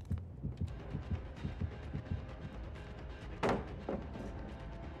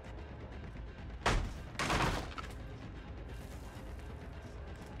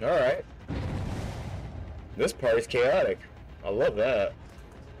 Alright. This party's chaotic. I love that.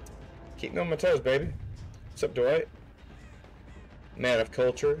 Keep me on my toes, baby. What's up, Dwight? Man of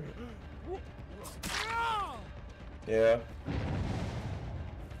culture. Yeah.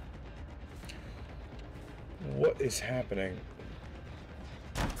 What is happening?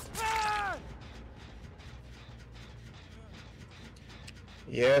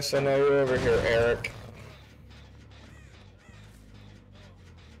 Yes, I know you're over here, Eric.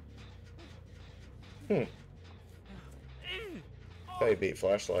 They beat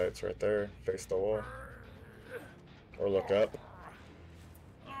flashlights right there. Face the wall. Or look up.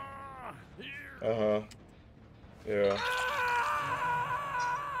 Uh-huh. Yeah.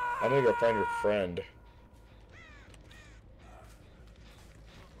 I'm gonna go find your friend.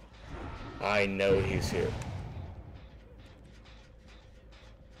 I know he's here.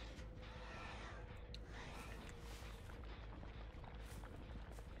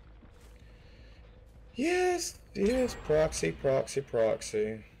 Yes, yes, proxy, proxy,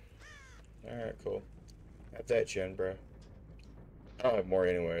 proxy. Alright, cool. Have that chin, bro. I don't have more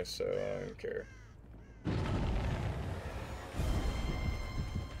anyway, so I don't care.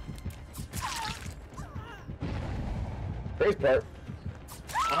 Crazy part,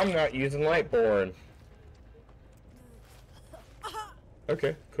 I'm not using Lightborn.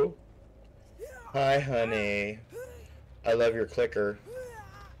 Okay, cool. Hi, honey. I love your clicker.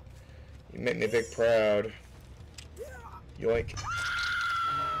 You make me big proud. Yoink.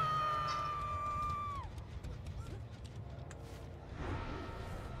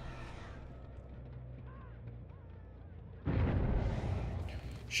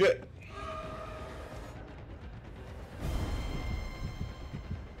 Shit.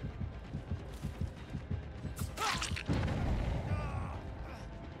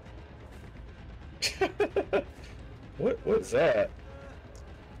 What's that?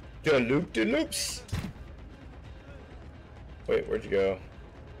 The loop de loops. Wait, where'd you go?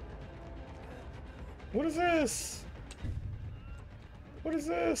 What is this? What is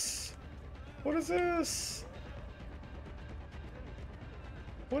this? What is this?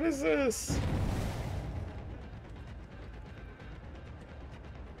 What is this?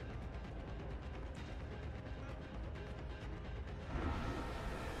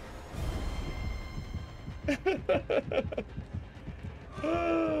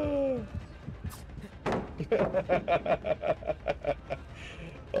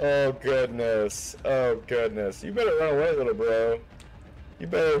 Oh goodness. Oh goodness. You better run away, little bro. You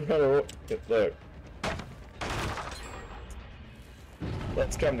better run away. Look.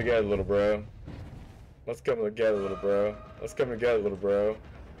 Let's come together, little bro. Let's come together, little bro. Let's come together, little bro.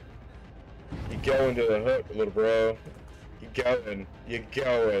 You going to the hook, little bro. You going. You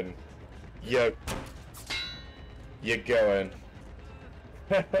going. You going.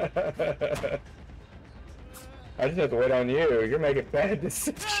 I just have to wait on you. You're making bad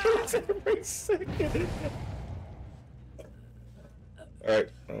decisions every second. Alright,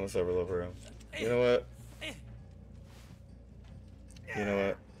 let's have a little bro. You know what? You know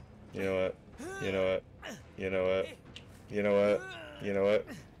what? You know what? You know what? You know what? You know what? You know what?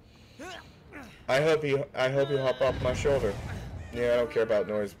 I hope you hop off my shoulder. Yeah, I don't care about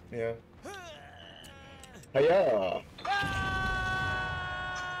noise. Yeah. Hiya!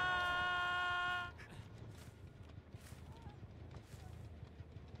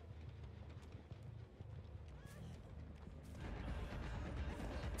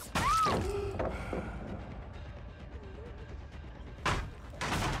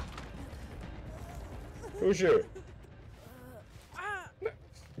 Who's you?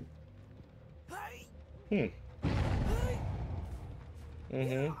 Mm-hmm.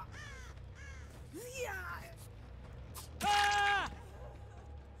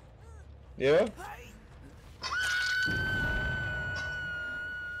 Yeah?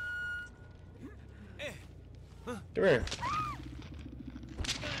 Come here.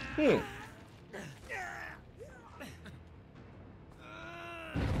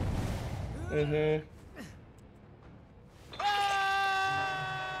 Mm-hmm.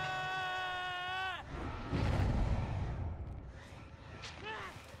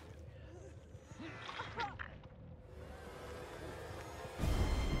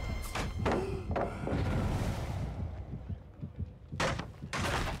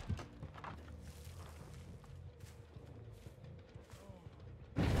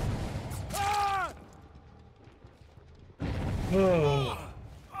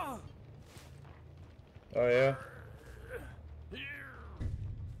 Oh yeah.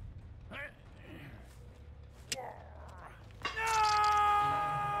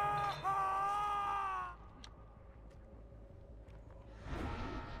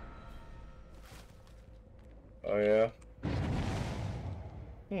 Oh yeah.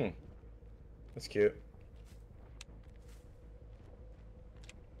 Hmm. That's cute.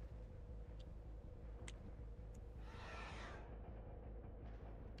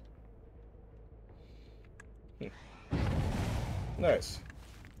 Hmm. Nice.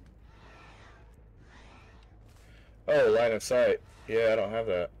 Oh, line of sight. Yeah, I don't have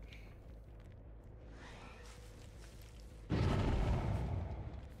that.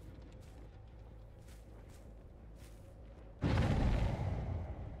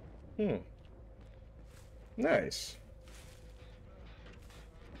 Hmm. Nice.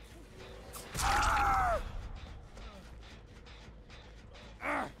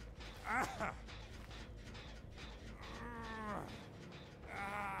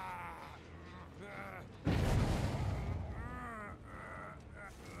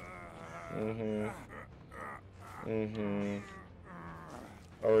 Mm-hmm. Mm-hmm.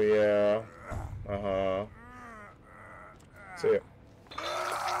 Oh yeah. Uh-huh. See it.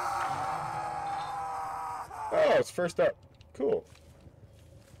 Oh, it's first up. Cool.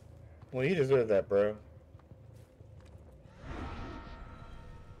 Well, you deserve that, bro.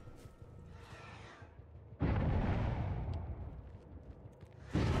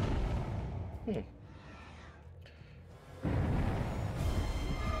 Hmm.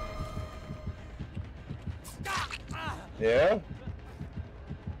 Yeah?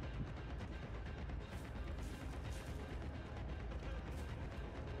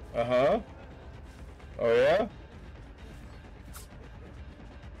 Uh-huh. Oh yeah?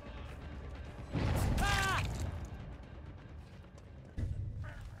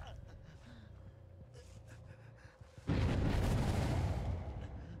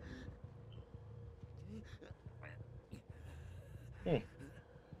 Hmm.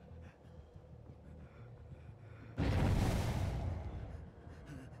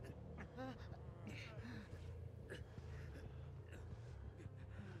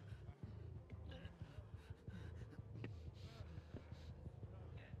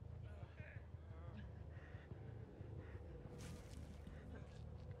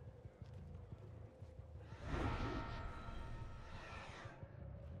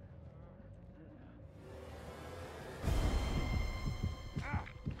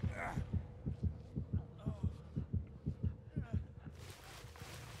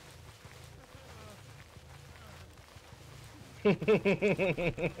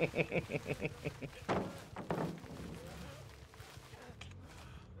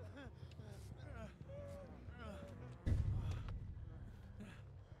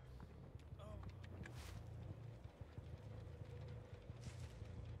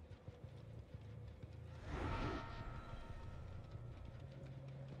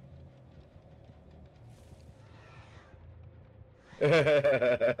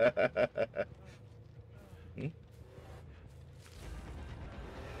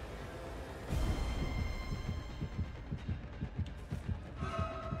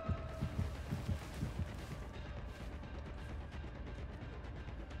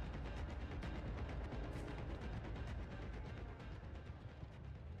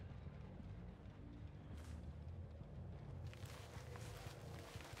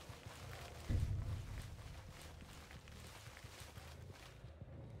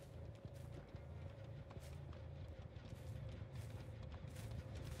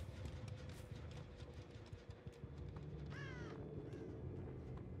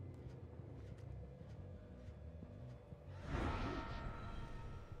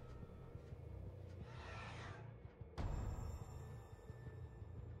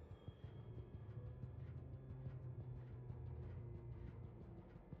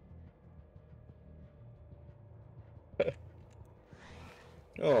 Hmm?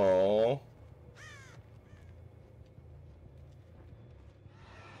 Oh.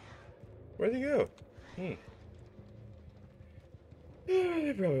 Where'd he go? Hmm. Yeah,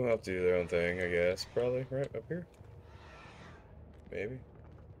 they probably will have to do their own thing, I guess. Probably, right? Up here? Maybe.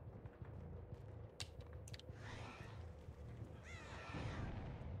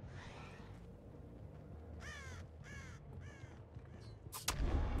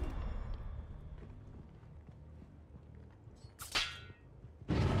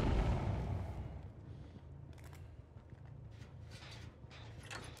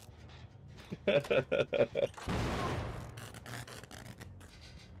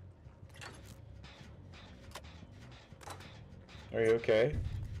 Are you okay?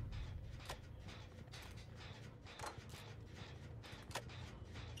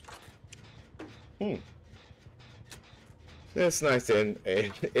 Hmm. It's nice to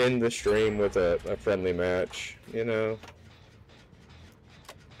end the stream with a friendly match, you know.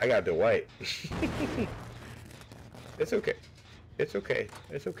 I got Dwight. It's okay. It's okay.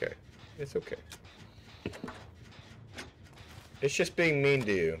 It's okay. It's okay. It's just being mean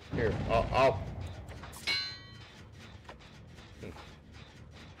to you. Here, I'll...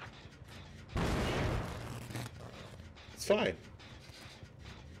 It's fine.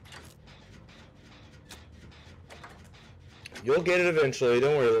 You'll get it eventually.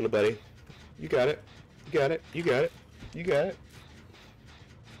 Don't worry, little buddy. You got it. You got it. You got it. You got it.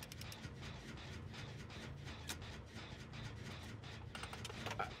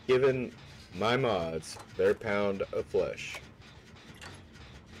 Given my mods their pound of flesh.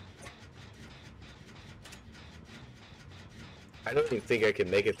 I don't even think I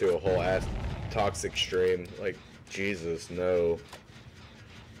can make it through a whole ass toxic stream. Like, Jesus, no.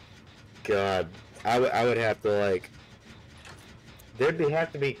 God, I would have to, like... There'd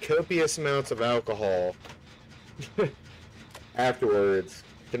have to be copious amounts of alcohol afterwards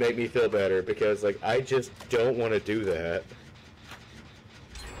to make me feel better, because, like, I just don't want to do that.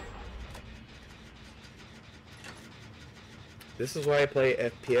 This is why I play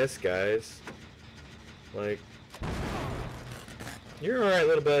FPS, guys. Like... You're alright,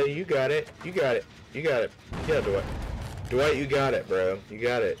 little buddy. You got it. You got it. You got it. Yeah, Dwight. Dwight, you got it, bro. You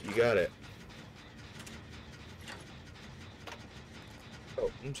got it. You got it. Oh,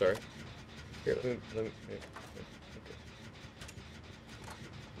 I'm sorry. Here, let me here. Okay.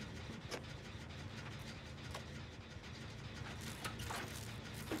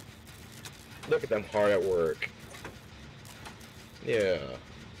 Look at them hard at work. Yeah.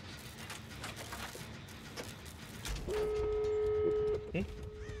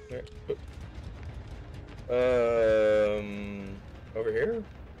 Over here?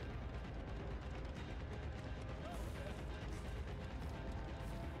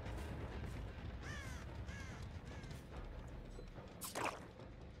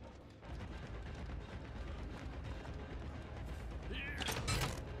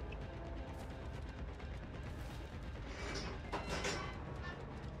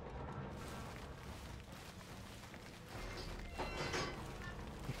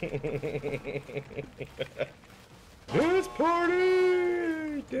 Dance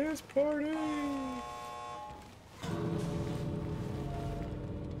party! Dance party!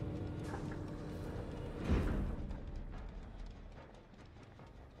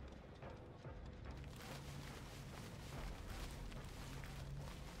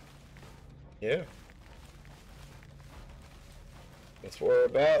 Yeah. That's what we're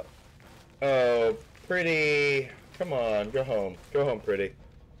about. Oh, pretty. Come on, go home. Go home, pretty.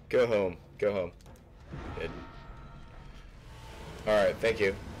 Go home. Go home. Good. Alright, thank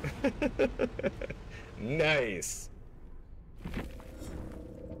you. Nice.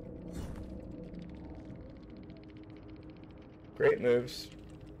 Great moves.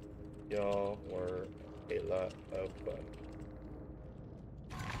 Y'all were a lot of fun.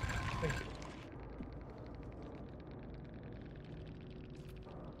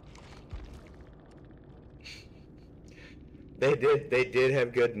 Thank you. They did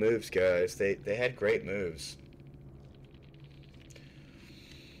have good moves, guys. They had great moves.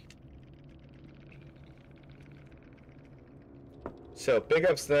 So big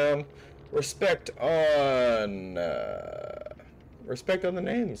ups them. Respect on the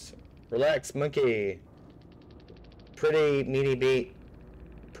names. Relax, monkey. Pretty meanie beat.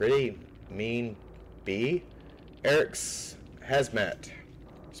 Pretty mean bee. Eric's hazmat.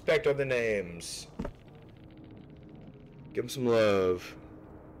 Respect on the names. Give him some love.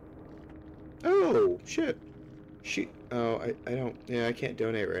 Oh shit. Oh, I don't. Yeah, I can't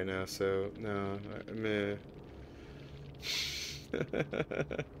donate right now. So no, meh.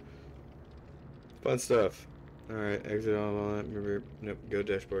 Fun stuff. Alright, exit all that. Remember, nope, go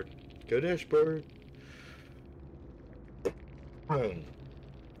dashboard. Go dashboard. Alright,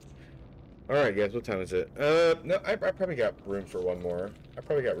 guys, what time is it? No, I probably got room for one more. I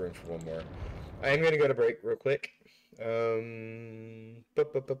am gonna go to break real quick.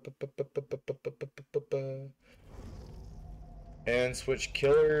 And switch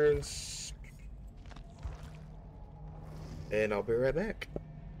killers. And I'll be right back.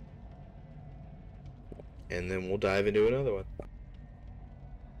 And then we'll dive into another one.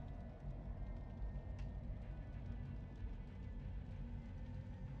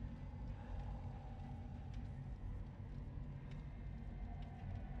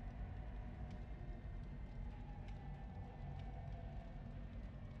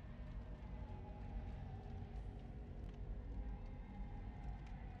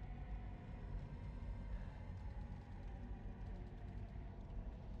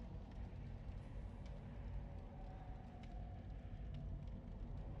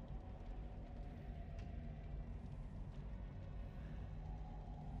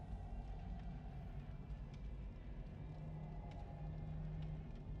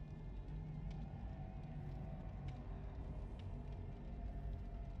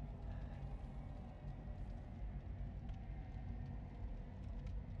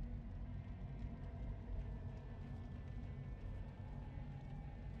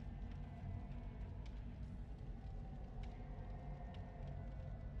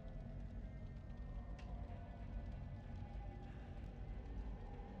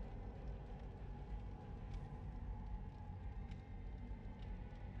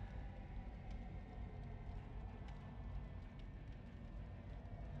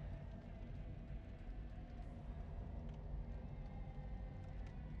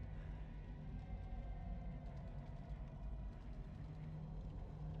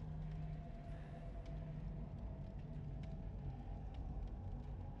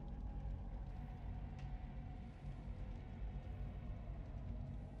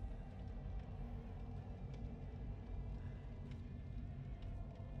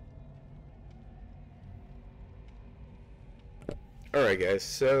 Alright, guys,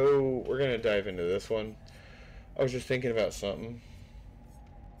 so we're gonna dive into this one. I was just thinking about something.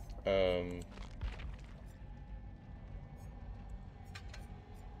 Hmm.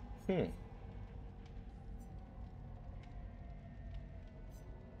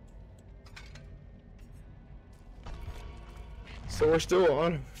 So we're still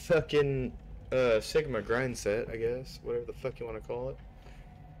on fucking Sigma grind set, I guess. Whatever the fuck you want to call it.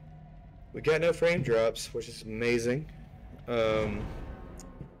 We got no frame drops, which is amazing. So,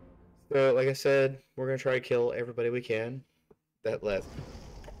 like I said, we're gonna try to kill everybody we can that left.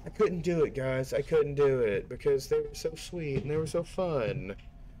 I couldn't do it, guys. I couldn't do it because they were so sweet and they were so fun.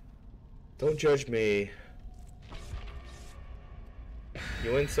 Don't judge me.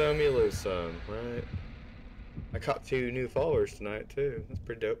 You win some, you lose some, right? I caught 2 new followers tonight, too. That's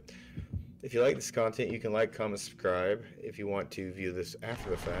pretty dope. If you like this content, you can like, comment, subscribe. If you want to view this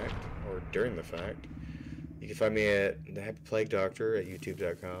after the fact or during the fact, you can find me at the Happy Plague Doctor at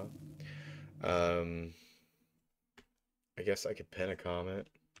youtube.com. I guess I could pin a comment.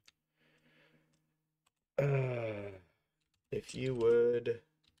 If you would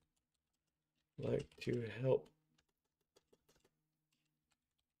like to help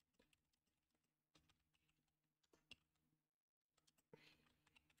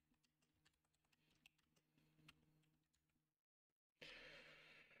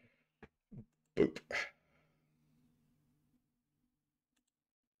boop.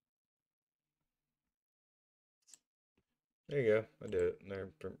 There you go. I did it. There.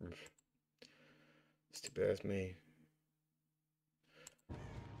 It's too bad it's me.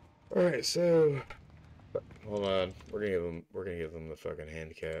 Alright, so hold on. We're gonna give them the fucking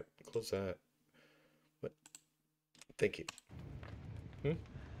handicap. Close that. What? Thank you.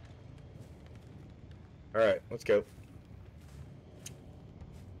 Alright, let's go.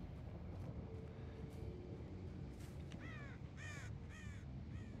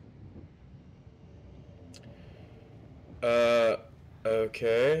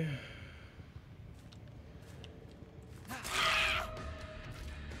 Okay.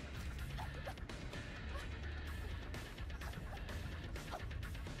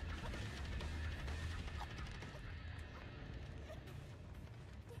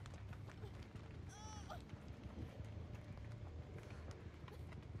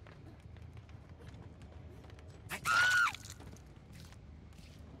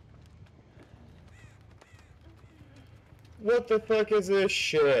 What the fuck is this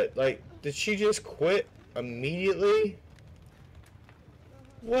shit? Like, did she just quit immediately?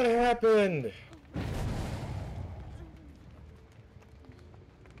 What happened?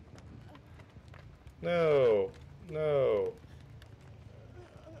 No. No.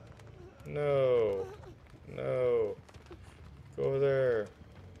 No. No. Go there.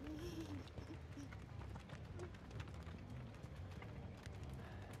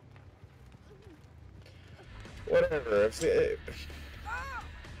 Whatever.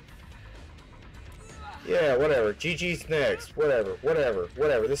 Yeah, whatever. GG's next. Whatever. Whatever.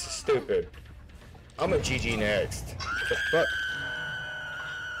 Whatever. This is stupid. I'm a GG next. What the fuck?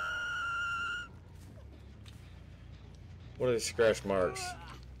 What are these scratch marks?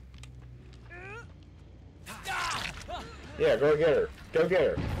 Yeah, go get her. Go get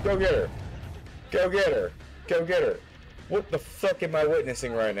her. Go get her. Go get her. Go get her. What the fuck am I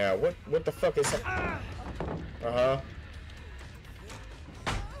witnessing right now? What the fuck is... Uh-huh.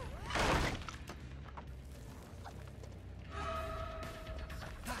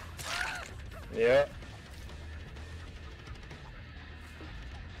 Yeah.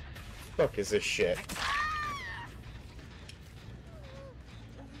 Fuck is this shit?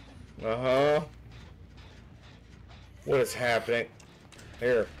 Uh-huh. What is happening?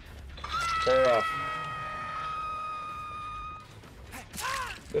 Here. Pull off.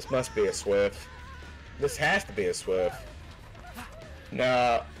 This must be a Swift. This has to be a Swift.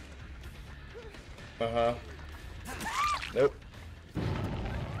 Nah. Uh-huh. Nope.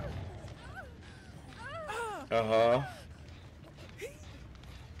 Uh-huh.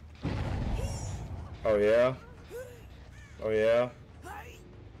 Oh, yeah? Oh, yeah?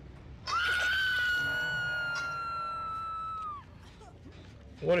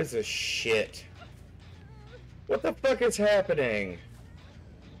 What is this shit? What the fuck is happening?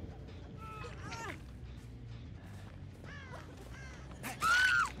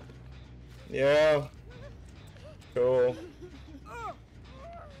 Yeah. Cool.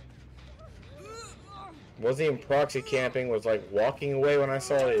 Wasn't even proxy camping, was like walking away when I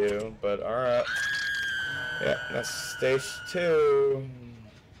saw you, but alright. Yeah, that's stage 2.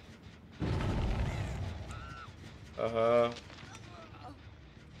 Uh-huh.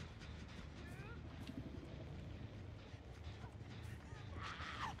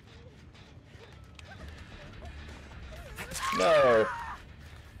 No.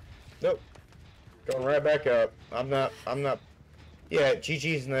 Nope. Going right back up. I'm not. Yeah,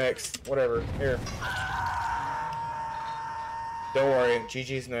 GG's next. Whatever. Here. Don't worry.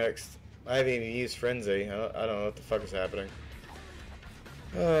 GG's next. I haven't even used Frenzy. I don't know what the fuck is happening.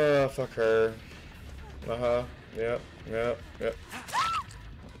 Oh, fuck her. Uh-huh. Yep. Yep. Yep.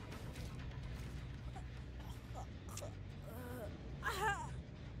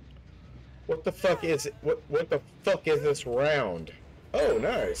 What the fuck is it? What the fuck is this round? Oh,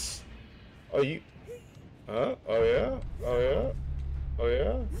 nice. Oh, you... Huh? Oh, yeah? Oh, yeah? Oh,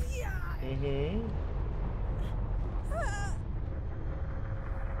 yeah? Mm-hmm.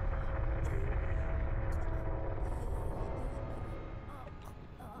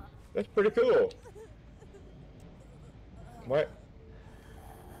 That's pretty cool. What?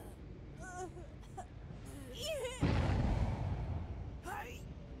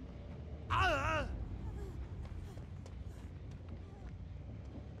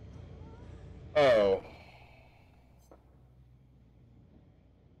 Oh.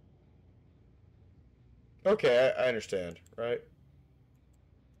 Okay, I understand, right?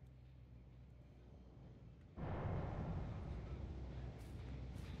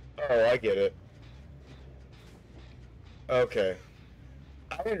 Oh, I get it. Okay.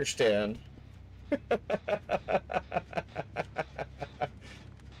 I understand.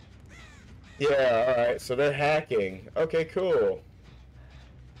 Yeah, alright, so they're hacking. Okay, cool.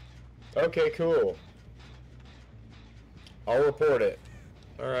 Okay, cool. I'll report it.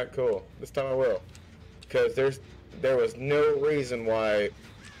 Alright, cool. This time I will. Because there was no reason why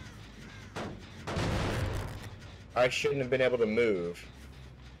I shouldn't have been able to move.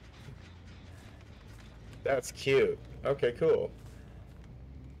 That's cute. Okay, cool.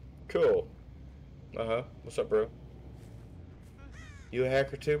 Cool. Uh-huh. What's up, bro? You a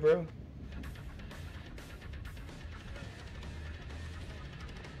hacker too, bro?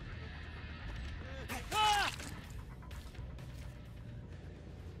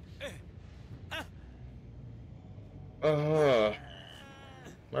 Uh-huh.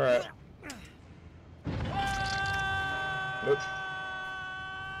 Alright. Nope.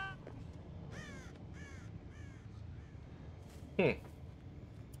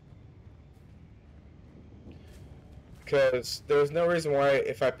 Because there's no reason why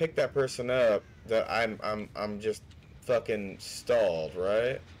if I pick that person up that I'm just fucking stalled,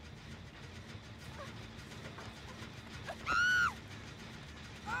 right?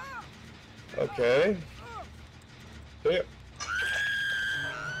 Okay. Yep.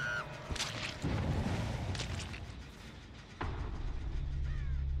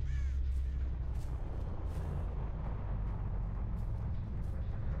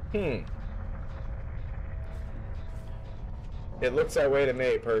 It looks that way to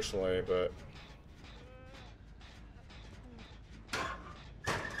me, personally, but...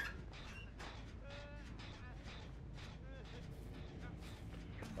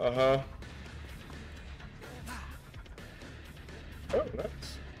 Uh-huh. Oh,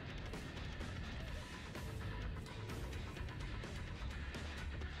 nice.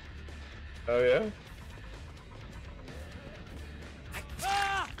 Oh, yeah?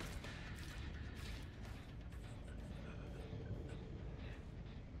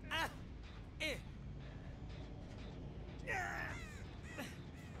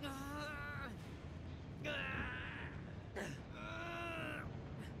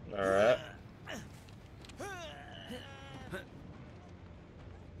 Alright.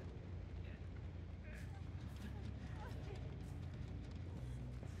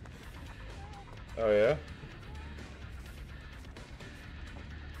 Oh, yeah?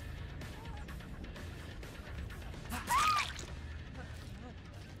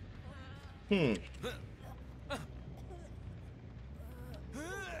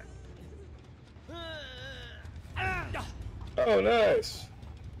 Oh, nice.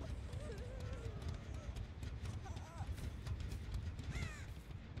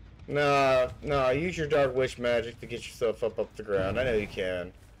 Nah, use your Dark Witch magic to get yourself up the ground. I know you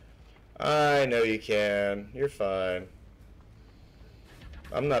can. I know you can. You're fine.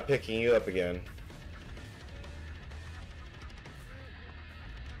 I'm not picking you up again.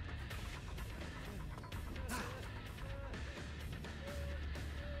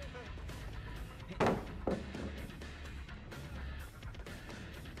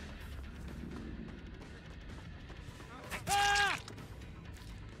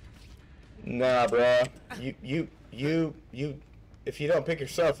 Nah, bruh. You. If you don't pick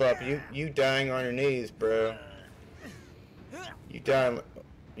yourself up, you dying on your knees, bro. You dying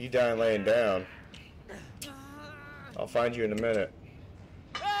laying down. I'll find you in a minute.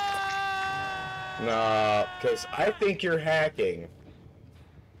 Nah, because I think you're hacking.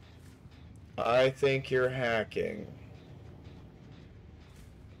 I think you're hacking.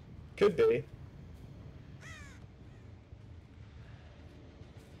 Could be.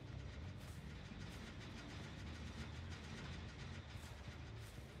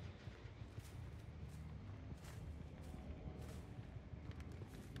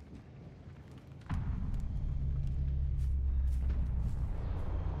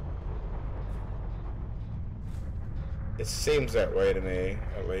 It seems that way to me,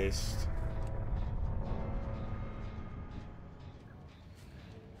 at least.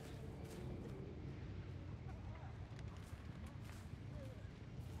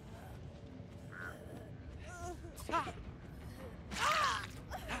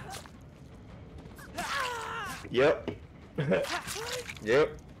 Yep.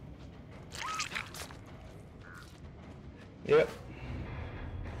 Yep. Yep.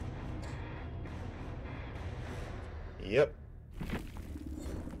 Yep.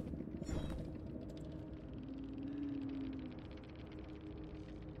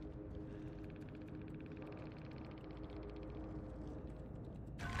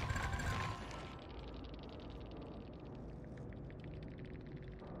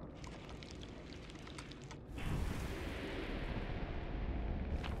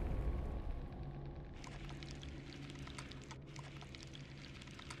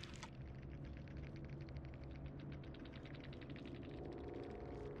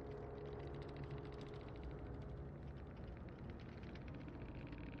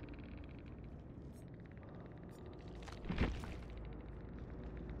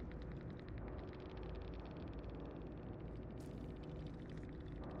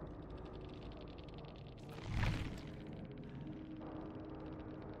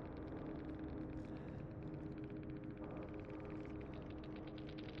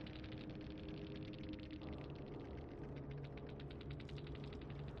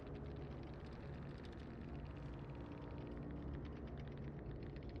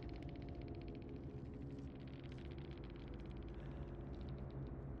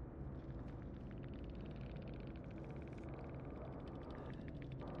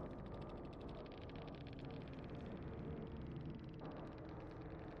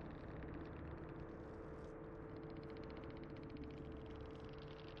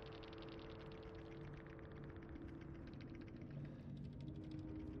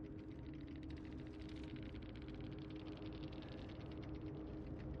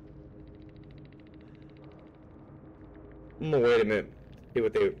 I'm gonna wait a minute, see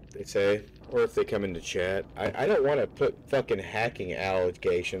what they say, or if they come into chat. I don't want to put fucking hacking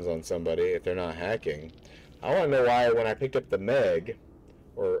allegations on somebody if they're not hacking. I want to know why when I picked up the Meg,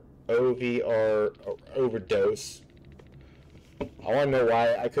 or OVR, or overdose, I want to know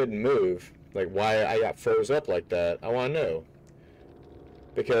why I couldn't move. Like, why I got froze up like that. I want to know.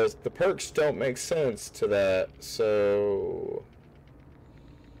 Because the perks don't make sense to that, so...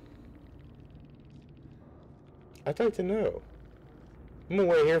 I'd like to know. I'm gonna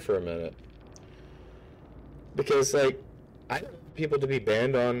wait here for a minute. Because, like, I don't want people to be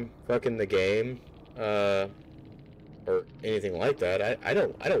banned on fucking the game, or anything like that. I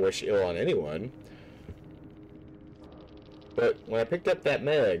don't wish ill on anyone. But when I picked up that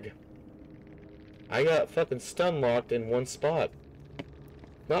Meg, I got fucking stun locked in one spot.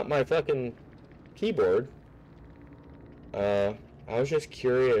 Not my fucking keyboard. I was just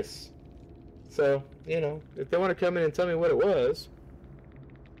curious. So, you know, if they want to come in and tell me what it was,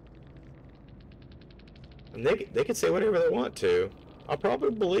 and they can say whatever they want to. I'll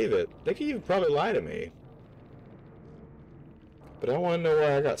probably believe it. They could even probably lie to me. But I want to know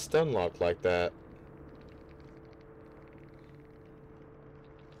why I got stun locked like that.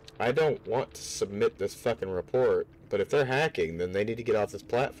 I don't want to submit this fucking report, but if they're hacking, then they need to get off this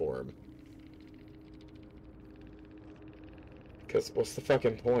platform. Because what's the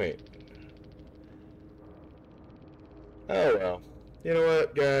fucking point? Oh well. You know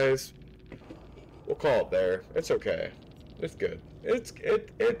what, guys? We'll call it there. It's okay. It's good. It's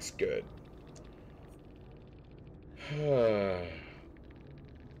good.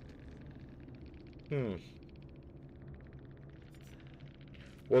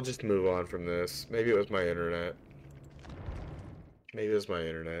 We'll just move on from this. Maybe it was my internet. Maybe it was my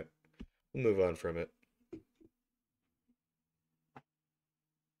internet. We'll move on from it.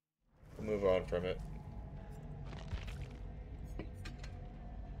 We'll move on from it.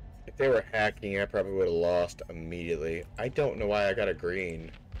 If they were hacking, I probably would have lost immediately. I don't know why I got a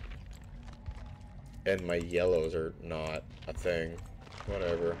green. And my yellows are not a thing.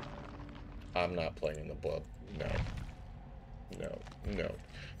 Whatever. I'm not playing in the blood. No. No.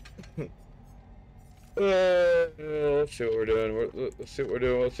 No. Let's see what we're doing. Let's see what we're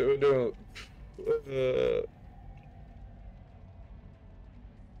doing. Let's see what we're doing.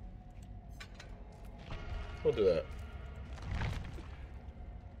 We'll do that.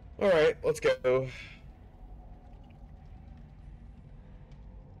 Alright, let's go.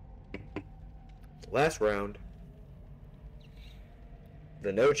 Last round.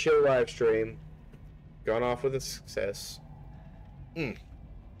 The No Chill live stream. Gone off with a success. I'm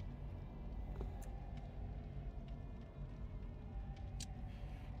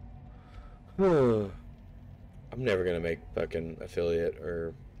never gonna make fucking affiliate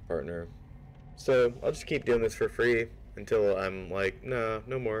or partner. So I'll just keep doing this for free until I'm like, nah,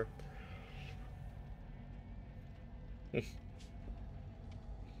 no more.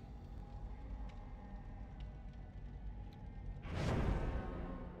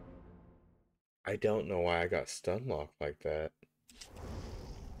 I don't know why I got stun locked like that.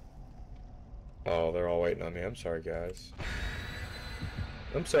 Oh, they're all waiting on me. I'm sorry, guys.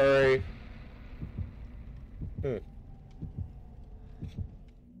 I'm sorry. Good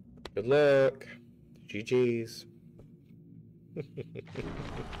luck. GG's.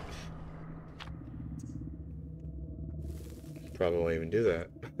 Probably won't even do that.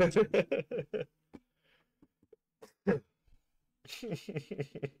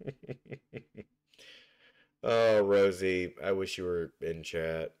 Oh, Rosie, I wish you were in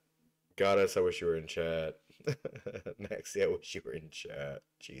chat. Goddess, I wish you were in chat. Maxie, I wish you were in chat.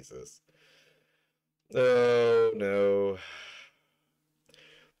 Jesus. Oh no.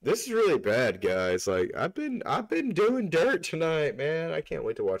 This is really bad, guys. Like I've been doing dirt tonight, man. I can't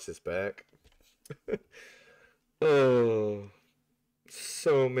wait to watch this back. Oh,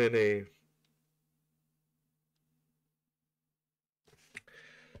 so many.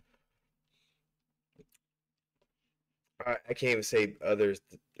 I can't even say others.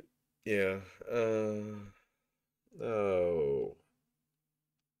 Yeah. Oh.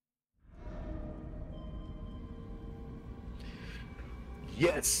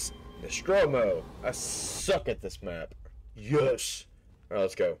 Yes! Nostromo! I suck at this map. Yes! Alright,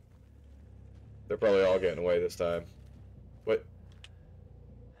 let's go. They're probably all getting away this time. What?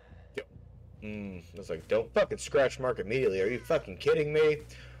 I was like, don't fucking scratch mark immediately. Are you fucking kidding me?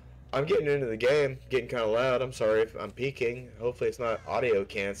 I'm getting into the game. Getting kind of loud. I'm sorry if I'm peaking. Hopefully it's not audio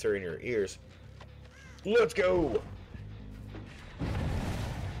cancer in your ears. Let's go!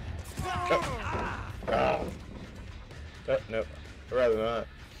 Oh. Oh. Oh, no. I'd rather not.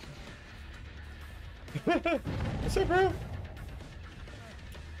 What's up, bro?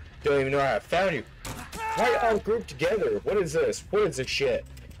 Don't even know how I found you. Why all grouped together? What is this? What is this shit?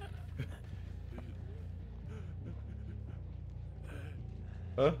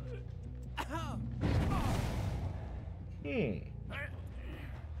 Huh? Alright,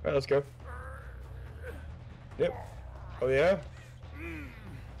 let's go. Yep. Oh, yeah?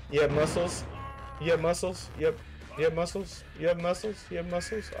 You have muscles? You have muscles? Yep. You have muscles? You have muscles? You have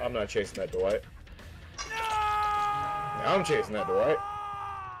muscles? I'm not chasing that Dwight. I'm chasing that Dwight.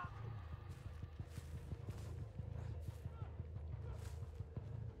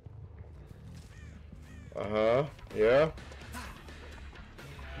 Uh-huh. Yeah.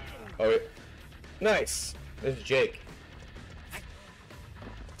 Oh, yeah. Nice. This is Jake.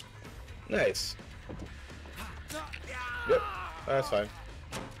 Nice. Yep. That's fine.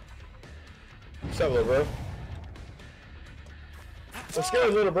 What's up, little bro? Let's go,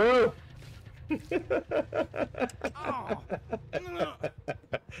 little bro.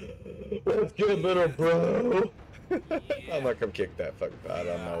 Let's go, little bro. I'm gonna come kick that fucking out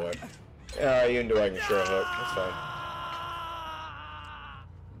of my way. Yeah, you can do I can share a hook. That's fine.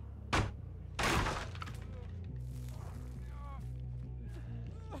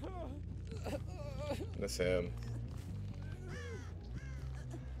 That's him.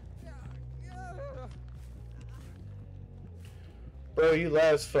 Bro, you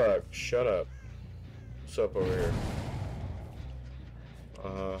loud as fuck. Shut up. What's up over here?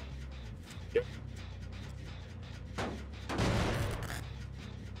 Yep.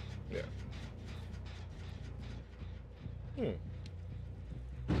 Yeah.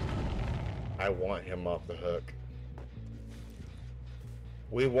 I want him off the hook.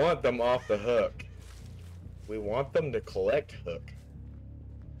 We want them off the hook. We want them to collect hook.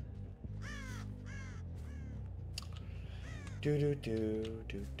 Do do do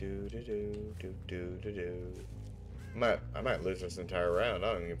do do do do do do do do. I might lose this entire round.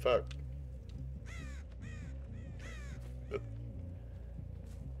 I don't even fuck.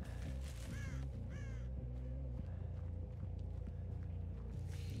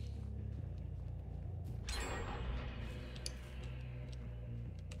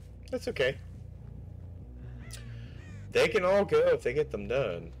 That's okay. They can all go if they get them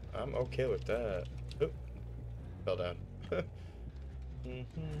done. I'm okay with that. Oop, fell down.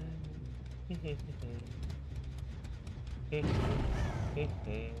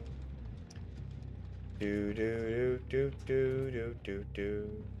 Do do do do do do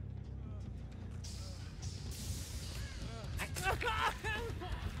do.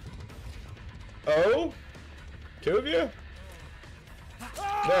 Oh? Two of you?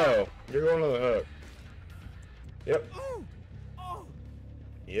 No, you're going on the hook. Yep.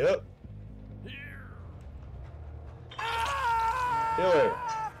 Yep. See you later.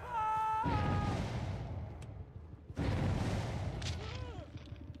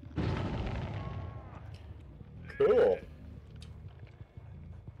 Cool.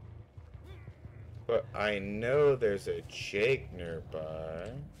 But I know there's a Jake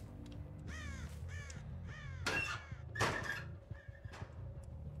nearby.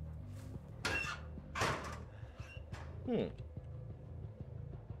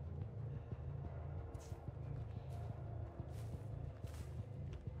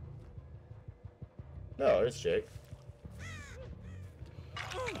 No, there's Jake.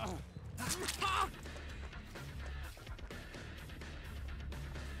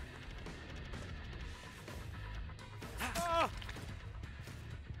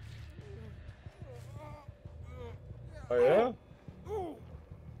 Oh yeah?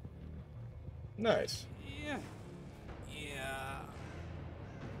 Nice. Yeah.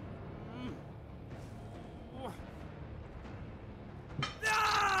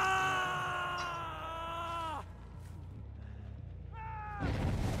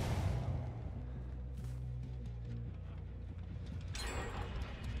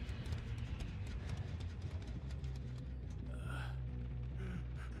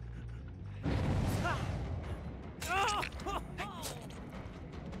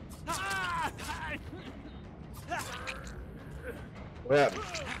 What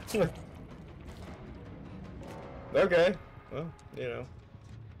happened? Okay. Well, you know.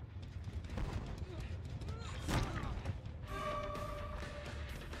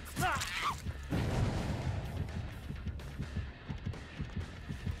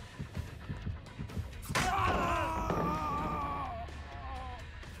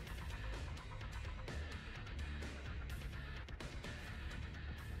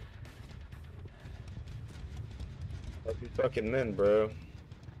 Fuck you fucking men, bro.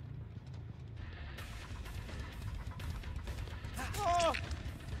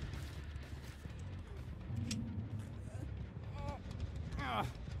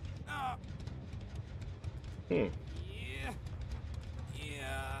 Hmm.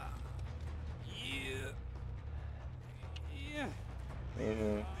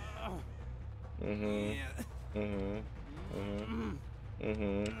 Mm-hmm. Mm-hmm. Mm-hmm. Mm-hmm.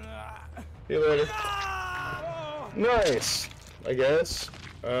 Mm-hmm. See you later. Nice, I guess.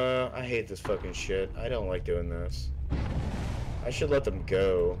 I hate this fucking shit. I don't like doing this. I should let them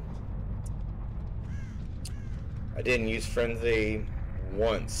go. I didn't use frenzy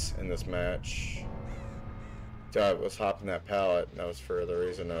once in this match. So I was hopping that pallet, and that was for the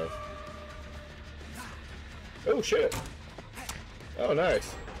reason of... Oh shit! Oh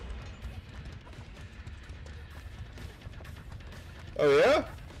nice. Oh yeah?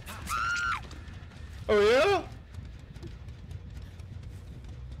 Oh yeah?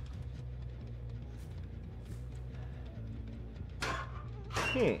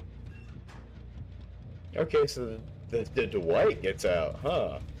 Hmm. Okay, so the Dwight gets out,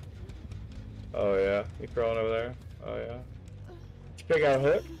 huh? Oh yeah, you crawling over there? Oh yeah. Did you pick out a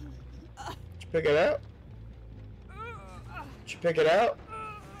hook? Did you pick it out? Did you pick it out?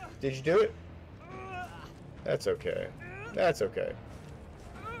 Did you do it? That's okay. That's okay.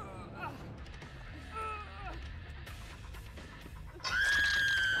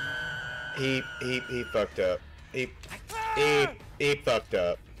 He fucked up. He fucked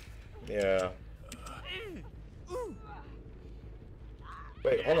up. Yeah.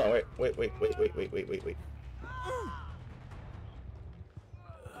 Wait, hold on, wait.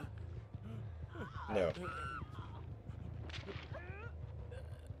 No.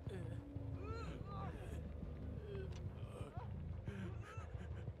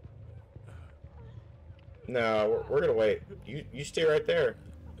 No, we're gonna wait. You stay right there.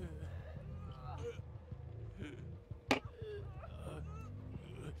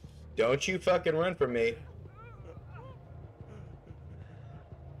 Don't you fucking run from me.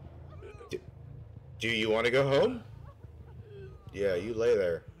 Do you want to go home? Yeah, you lay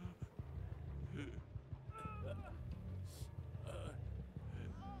there.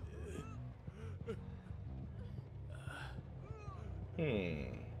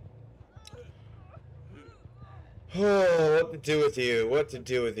 Oh, what to do with you? What to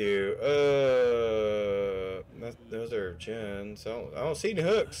do with you? Those are gens. I don't see any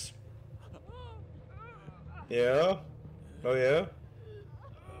hooks. Yeah? Oh, yeah?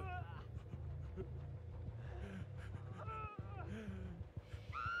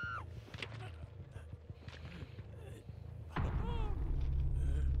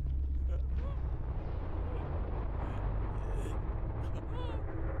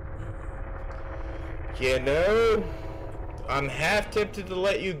 You know, I'm half tempted to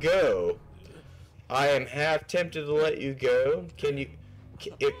let you go. I am half tempted to let you go. Can you?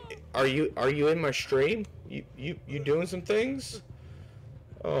 If, are you in my stream? You doing some things?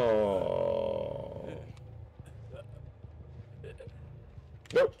 Oh.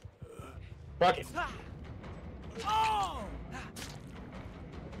 Nope. Rocket.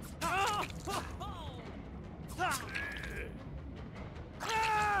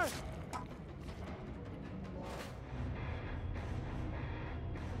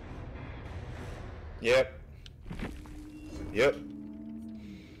 Yep. Yep.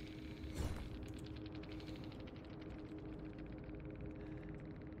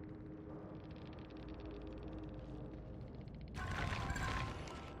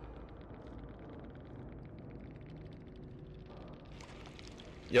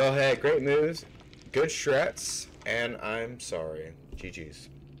 Y'all had great moves, good strats, and I'm sorry. GG's.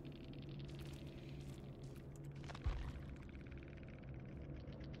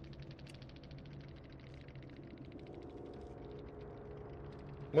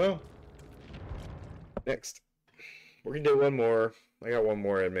 Well, next. We're gonna do one more. I got one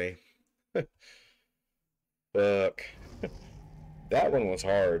more in me. Fuck. That one was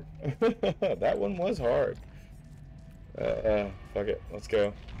hard. That one was hard. Fuck it. Let's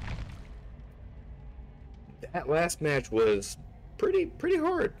go. That last match was pretty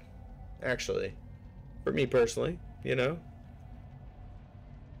hard, actually. For me personally, you know.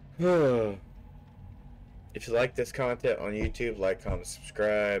 If you like this content on YouTube, like, comment,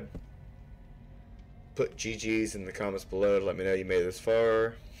 subscribe. Put GG's in the comments below to let me know you made it this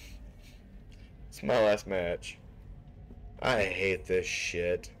far. It's my last match. I hate this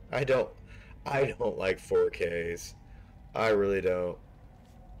shit. I don't like 4Ks. I really don't.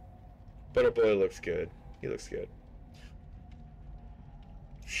 But our boy looks good. He looks good.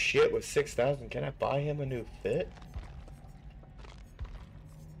 Shit, with 6,000, can I buy him a new fit?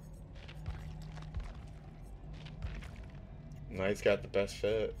 Knight's got the best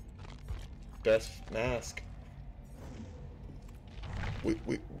fit. Best mask. We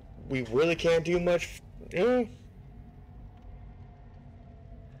really can't do much. Yeah.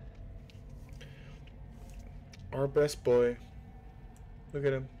 Our best boy. Look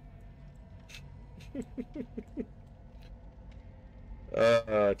at him.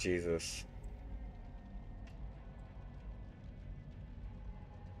 Jesus.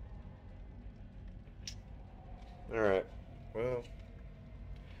 Alright. Well,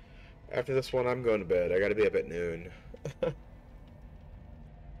 after this one, I'm going to bed. I gotta be up at noon.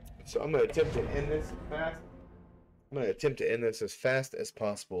 So I'm gonna attempt to end this fast. I'm gonna attempt to end this as fast as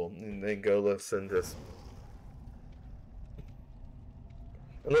possible, and then go listen to.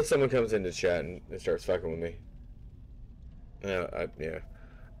 Unless someone comes into chat and starts fucking with me. Yeah.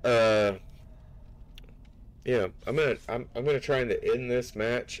 Uh, yeah. I'm gonna try to end this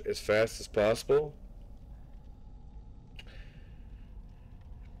match as fast as possible.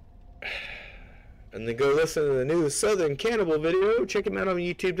 And then go listen to the new Southern Cannibal video. Check him out on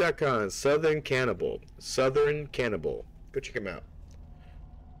YouTube.com. Southern Cannibal. Southern Cannibal. Go check him out.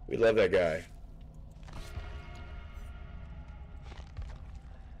 We love that guy.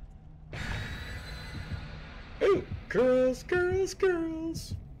 Ooh, girls, girls,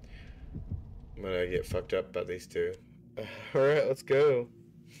 girls. I'm gonna get fucked up by these two. Alright, let's go.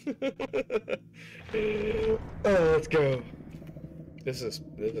 Oh, let's go. This is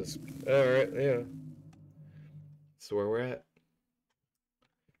alright, yeah. This is where we're at.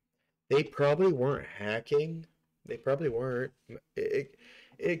 They probably weren't hacking. They probably weren't.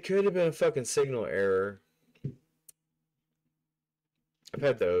 It could have been a fucking signal error. I've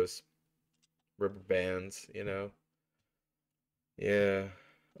had those. Rubber bands, you know. Yeah.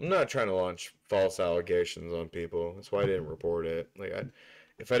 I'm not trying to launch false allegations on people. That's why I didn't report it. Like,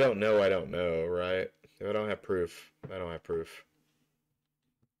 if I don't know, I don't know, right? If I don't have proof, I don't have proof.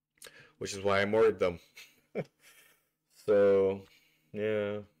 Which is why I ordered them. So,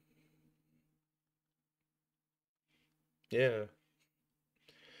 yeah. Yeah.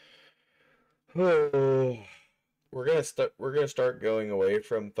 Oh, we're gonna start going away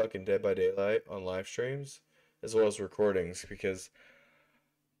from fucking Dead by Daylight on live streams as well as recordings because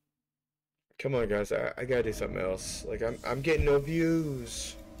Come on, guys. I gotta do something else. Like, I'm getting no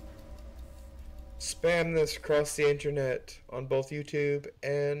views. Spam this across the internet on both YouTube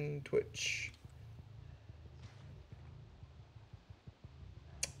and Twitch.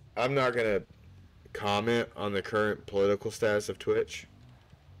 I'm not gonna comment on the current political status of Twitch.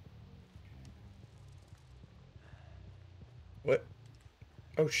 What?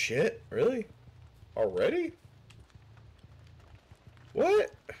 Oh shit, really? Already?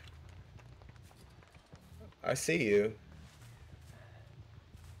 What? I see you.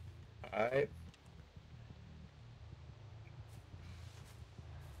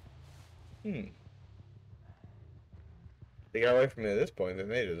 Hmm. They got away from me at this point, then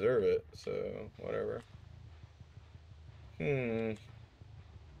they deserve it, so whatever. Hmm.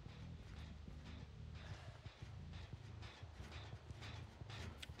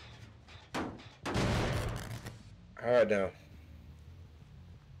 Alright now.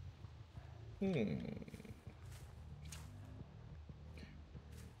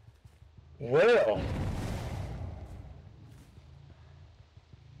 Well.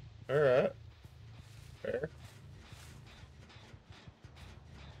 Alright. Fair.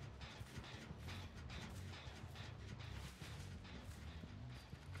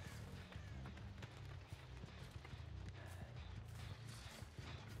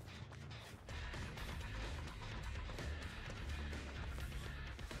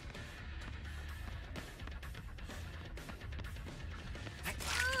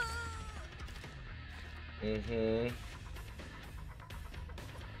 Mm-hmm.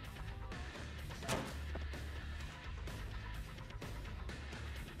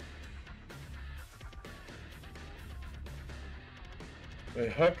 A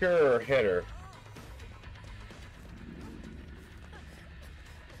hooker or hitter?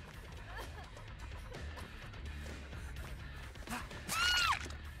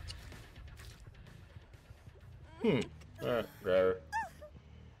 Alright, grab her.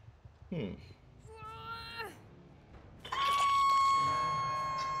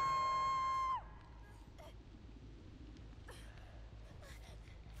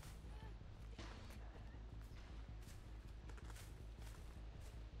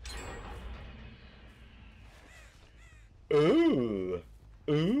 Ooh.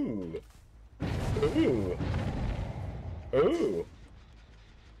 Ooh. Ooh. Ooh.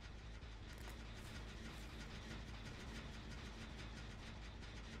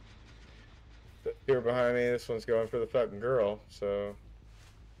 You're behind me, this one's going for the fucking girl, so...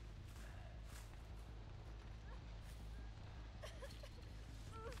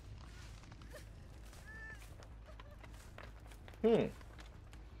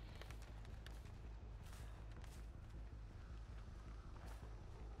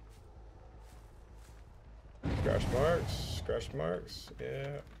 Scratch marks, scratch marks,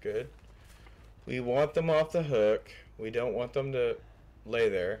 yeah, good. We want them off the hook. We don't want them to lay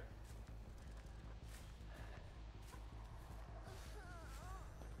there.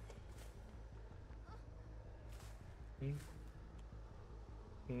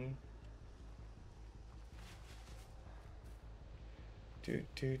 Do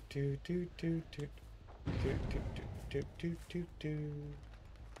do do do do do do do do do do.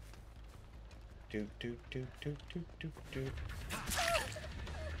 Do do do do do do do.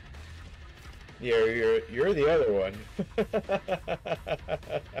 Yeah, you're the other one.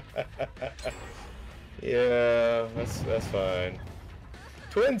 Yeah, that's fine.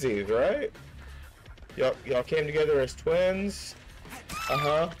 Twinsies, right? Y'all came together as twins.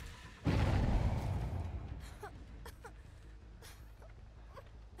 Uh-huh.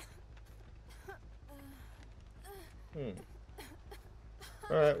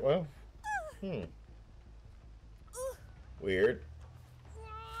 Alright, well. Weird.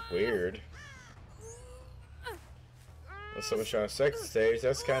 Weird. Unless someone's trying to second stage,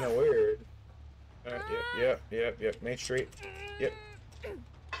 that's kind of weird. Alright, yep. Main Street. Yep.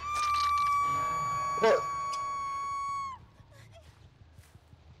 Work.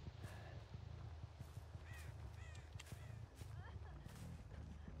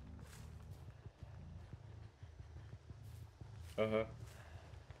 Uh-huh.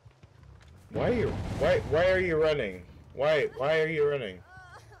 Why are you running? Why are you running?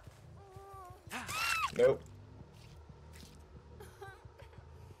 Nope.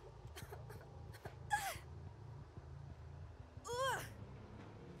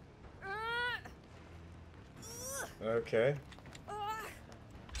 Okay.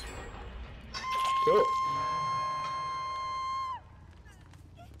 Cool.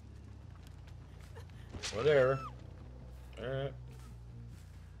 Whatever. Alright.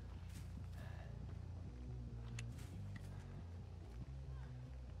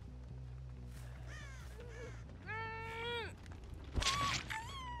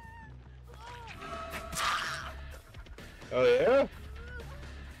 Oh yeah?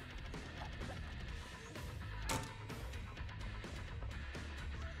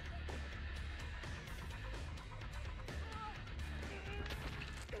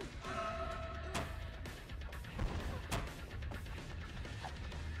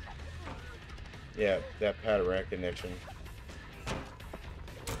 Yeah, that pattern recognition.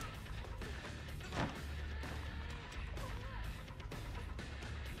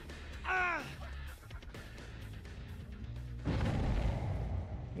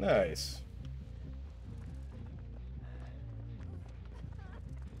 Nice.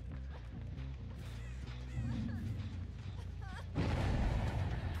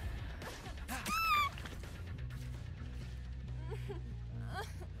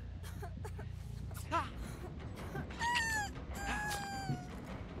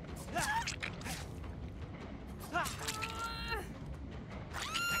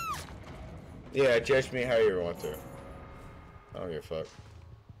 Yeah, judge me how you want to. I don't give a fuck.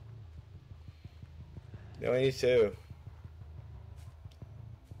 No, me too.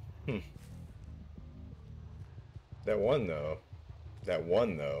 Hmm. That one though. That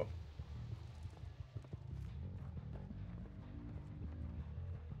one though.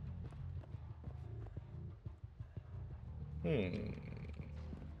 Hmm.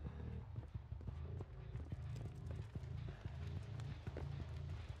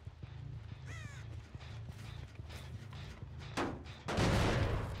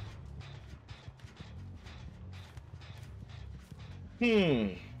 Hmm.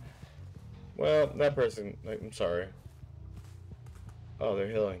 Well, that person. Like, I'm sorry. Oh, they're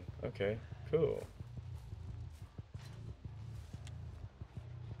healing. Okay. Cool.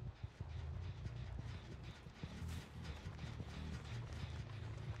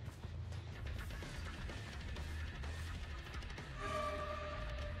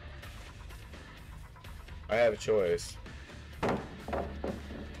 I have a choice.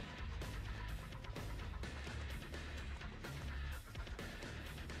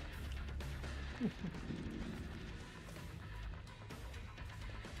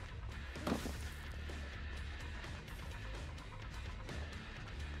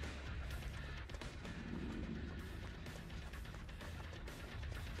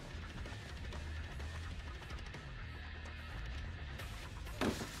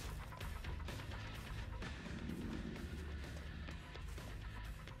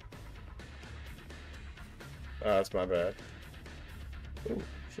 Oh, that's my bad. Oh,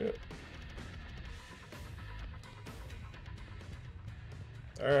 shit.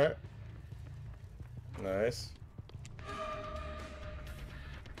 Alright. Nice.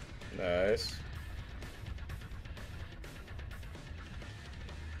 Nice.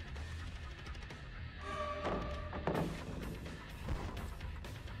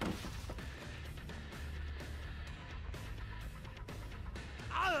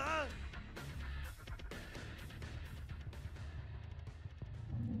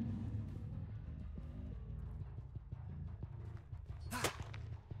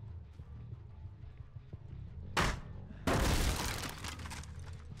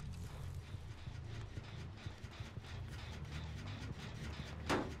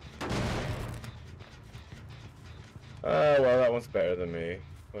 Well, that one's better than me.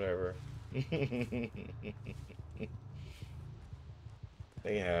 Whatever. There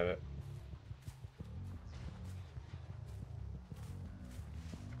you have it.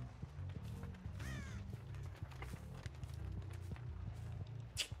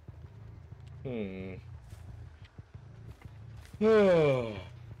 Hmm. Oh.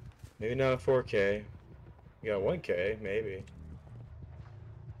 Maybe not a 4K. You got 1K, maybe.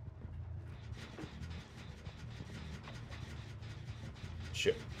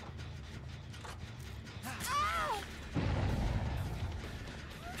 Shit.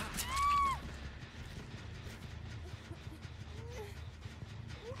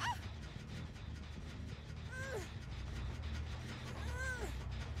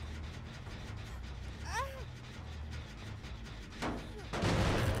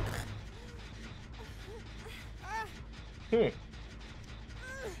 Hmm.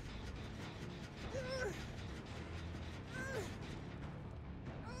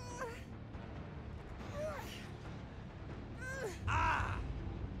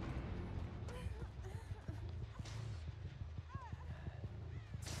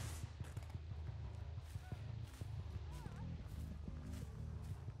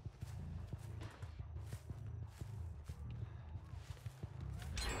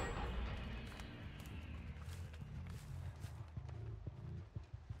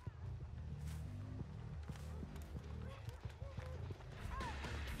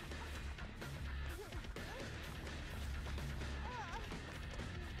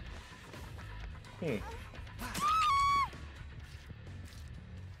 Hmm.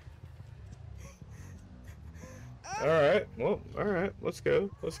 Alright, well, alright, let's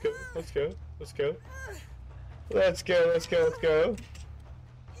go, let's go, let's go, let's go. Let's go, let's go, let's go.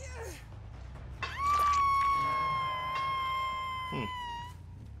 Hmm.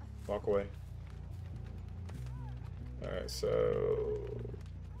 Walk away. Alright, so...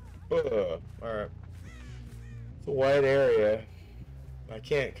 Alright. It's a wide area. I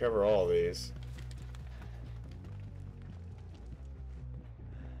can't cover all these.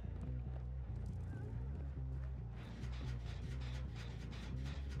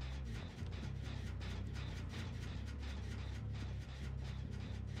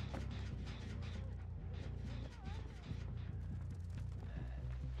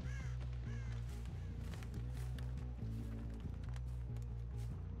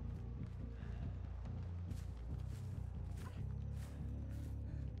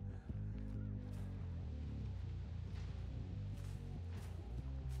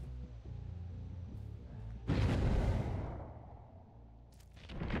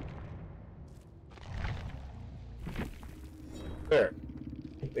 There.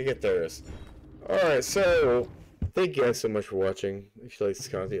 They get theirs. Alright, so thank you guys so much for watching. If you like this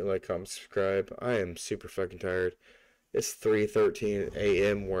content, like, comment, subscribe. I am super fucking tired. It's 3:13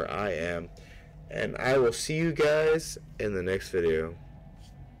 a.m. where I am. And I will see you guys in the next video.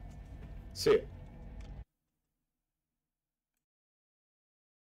 See ya.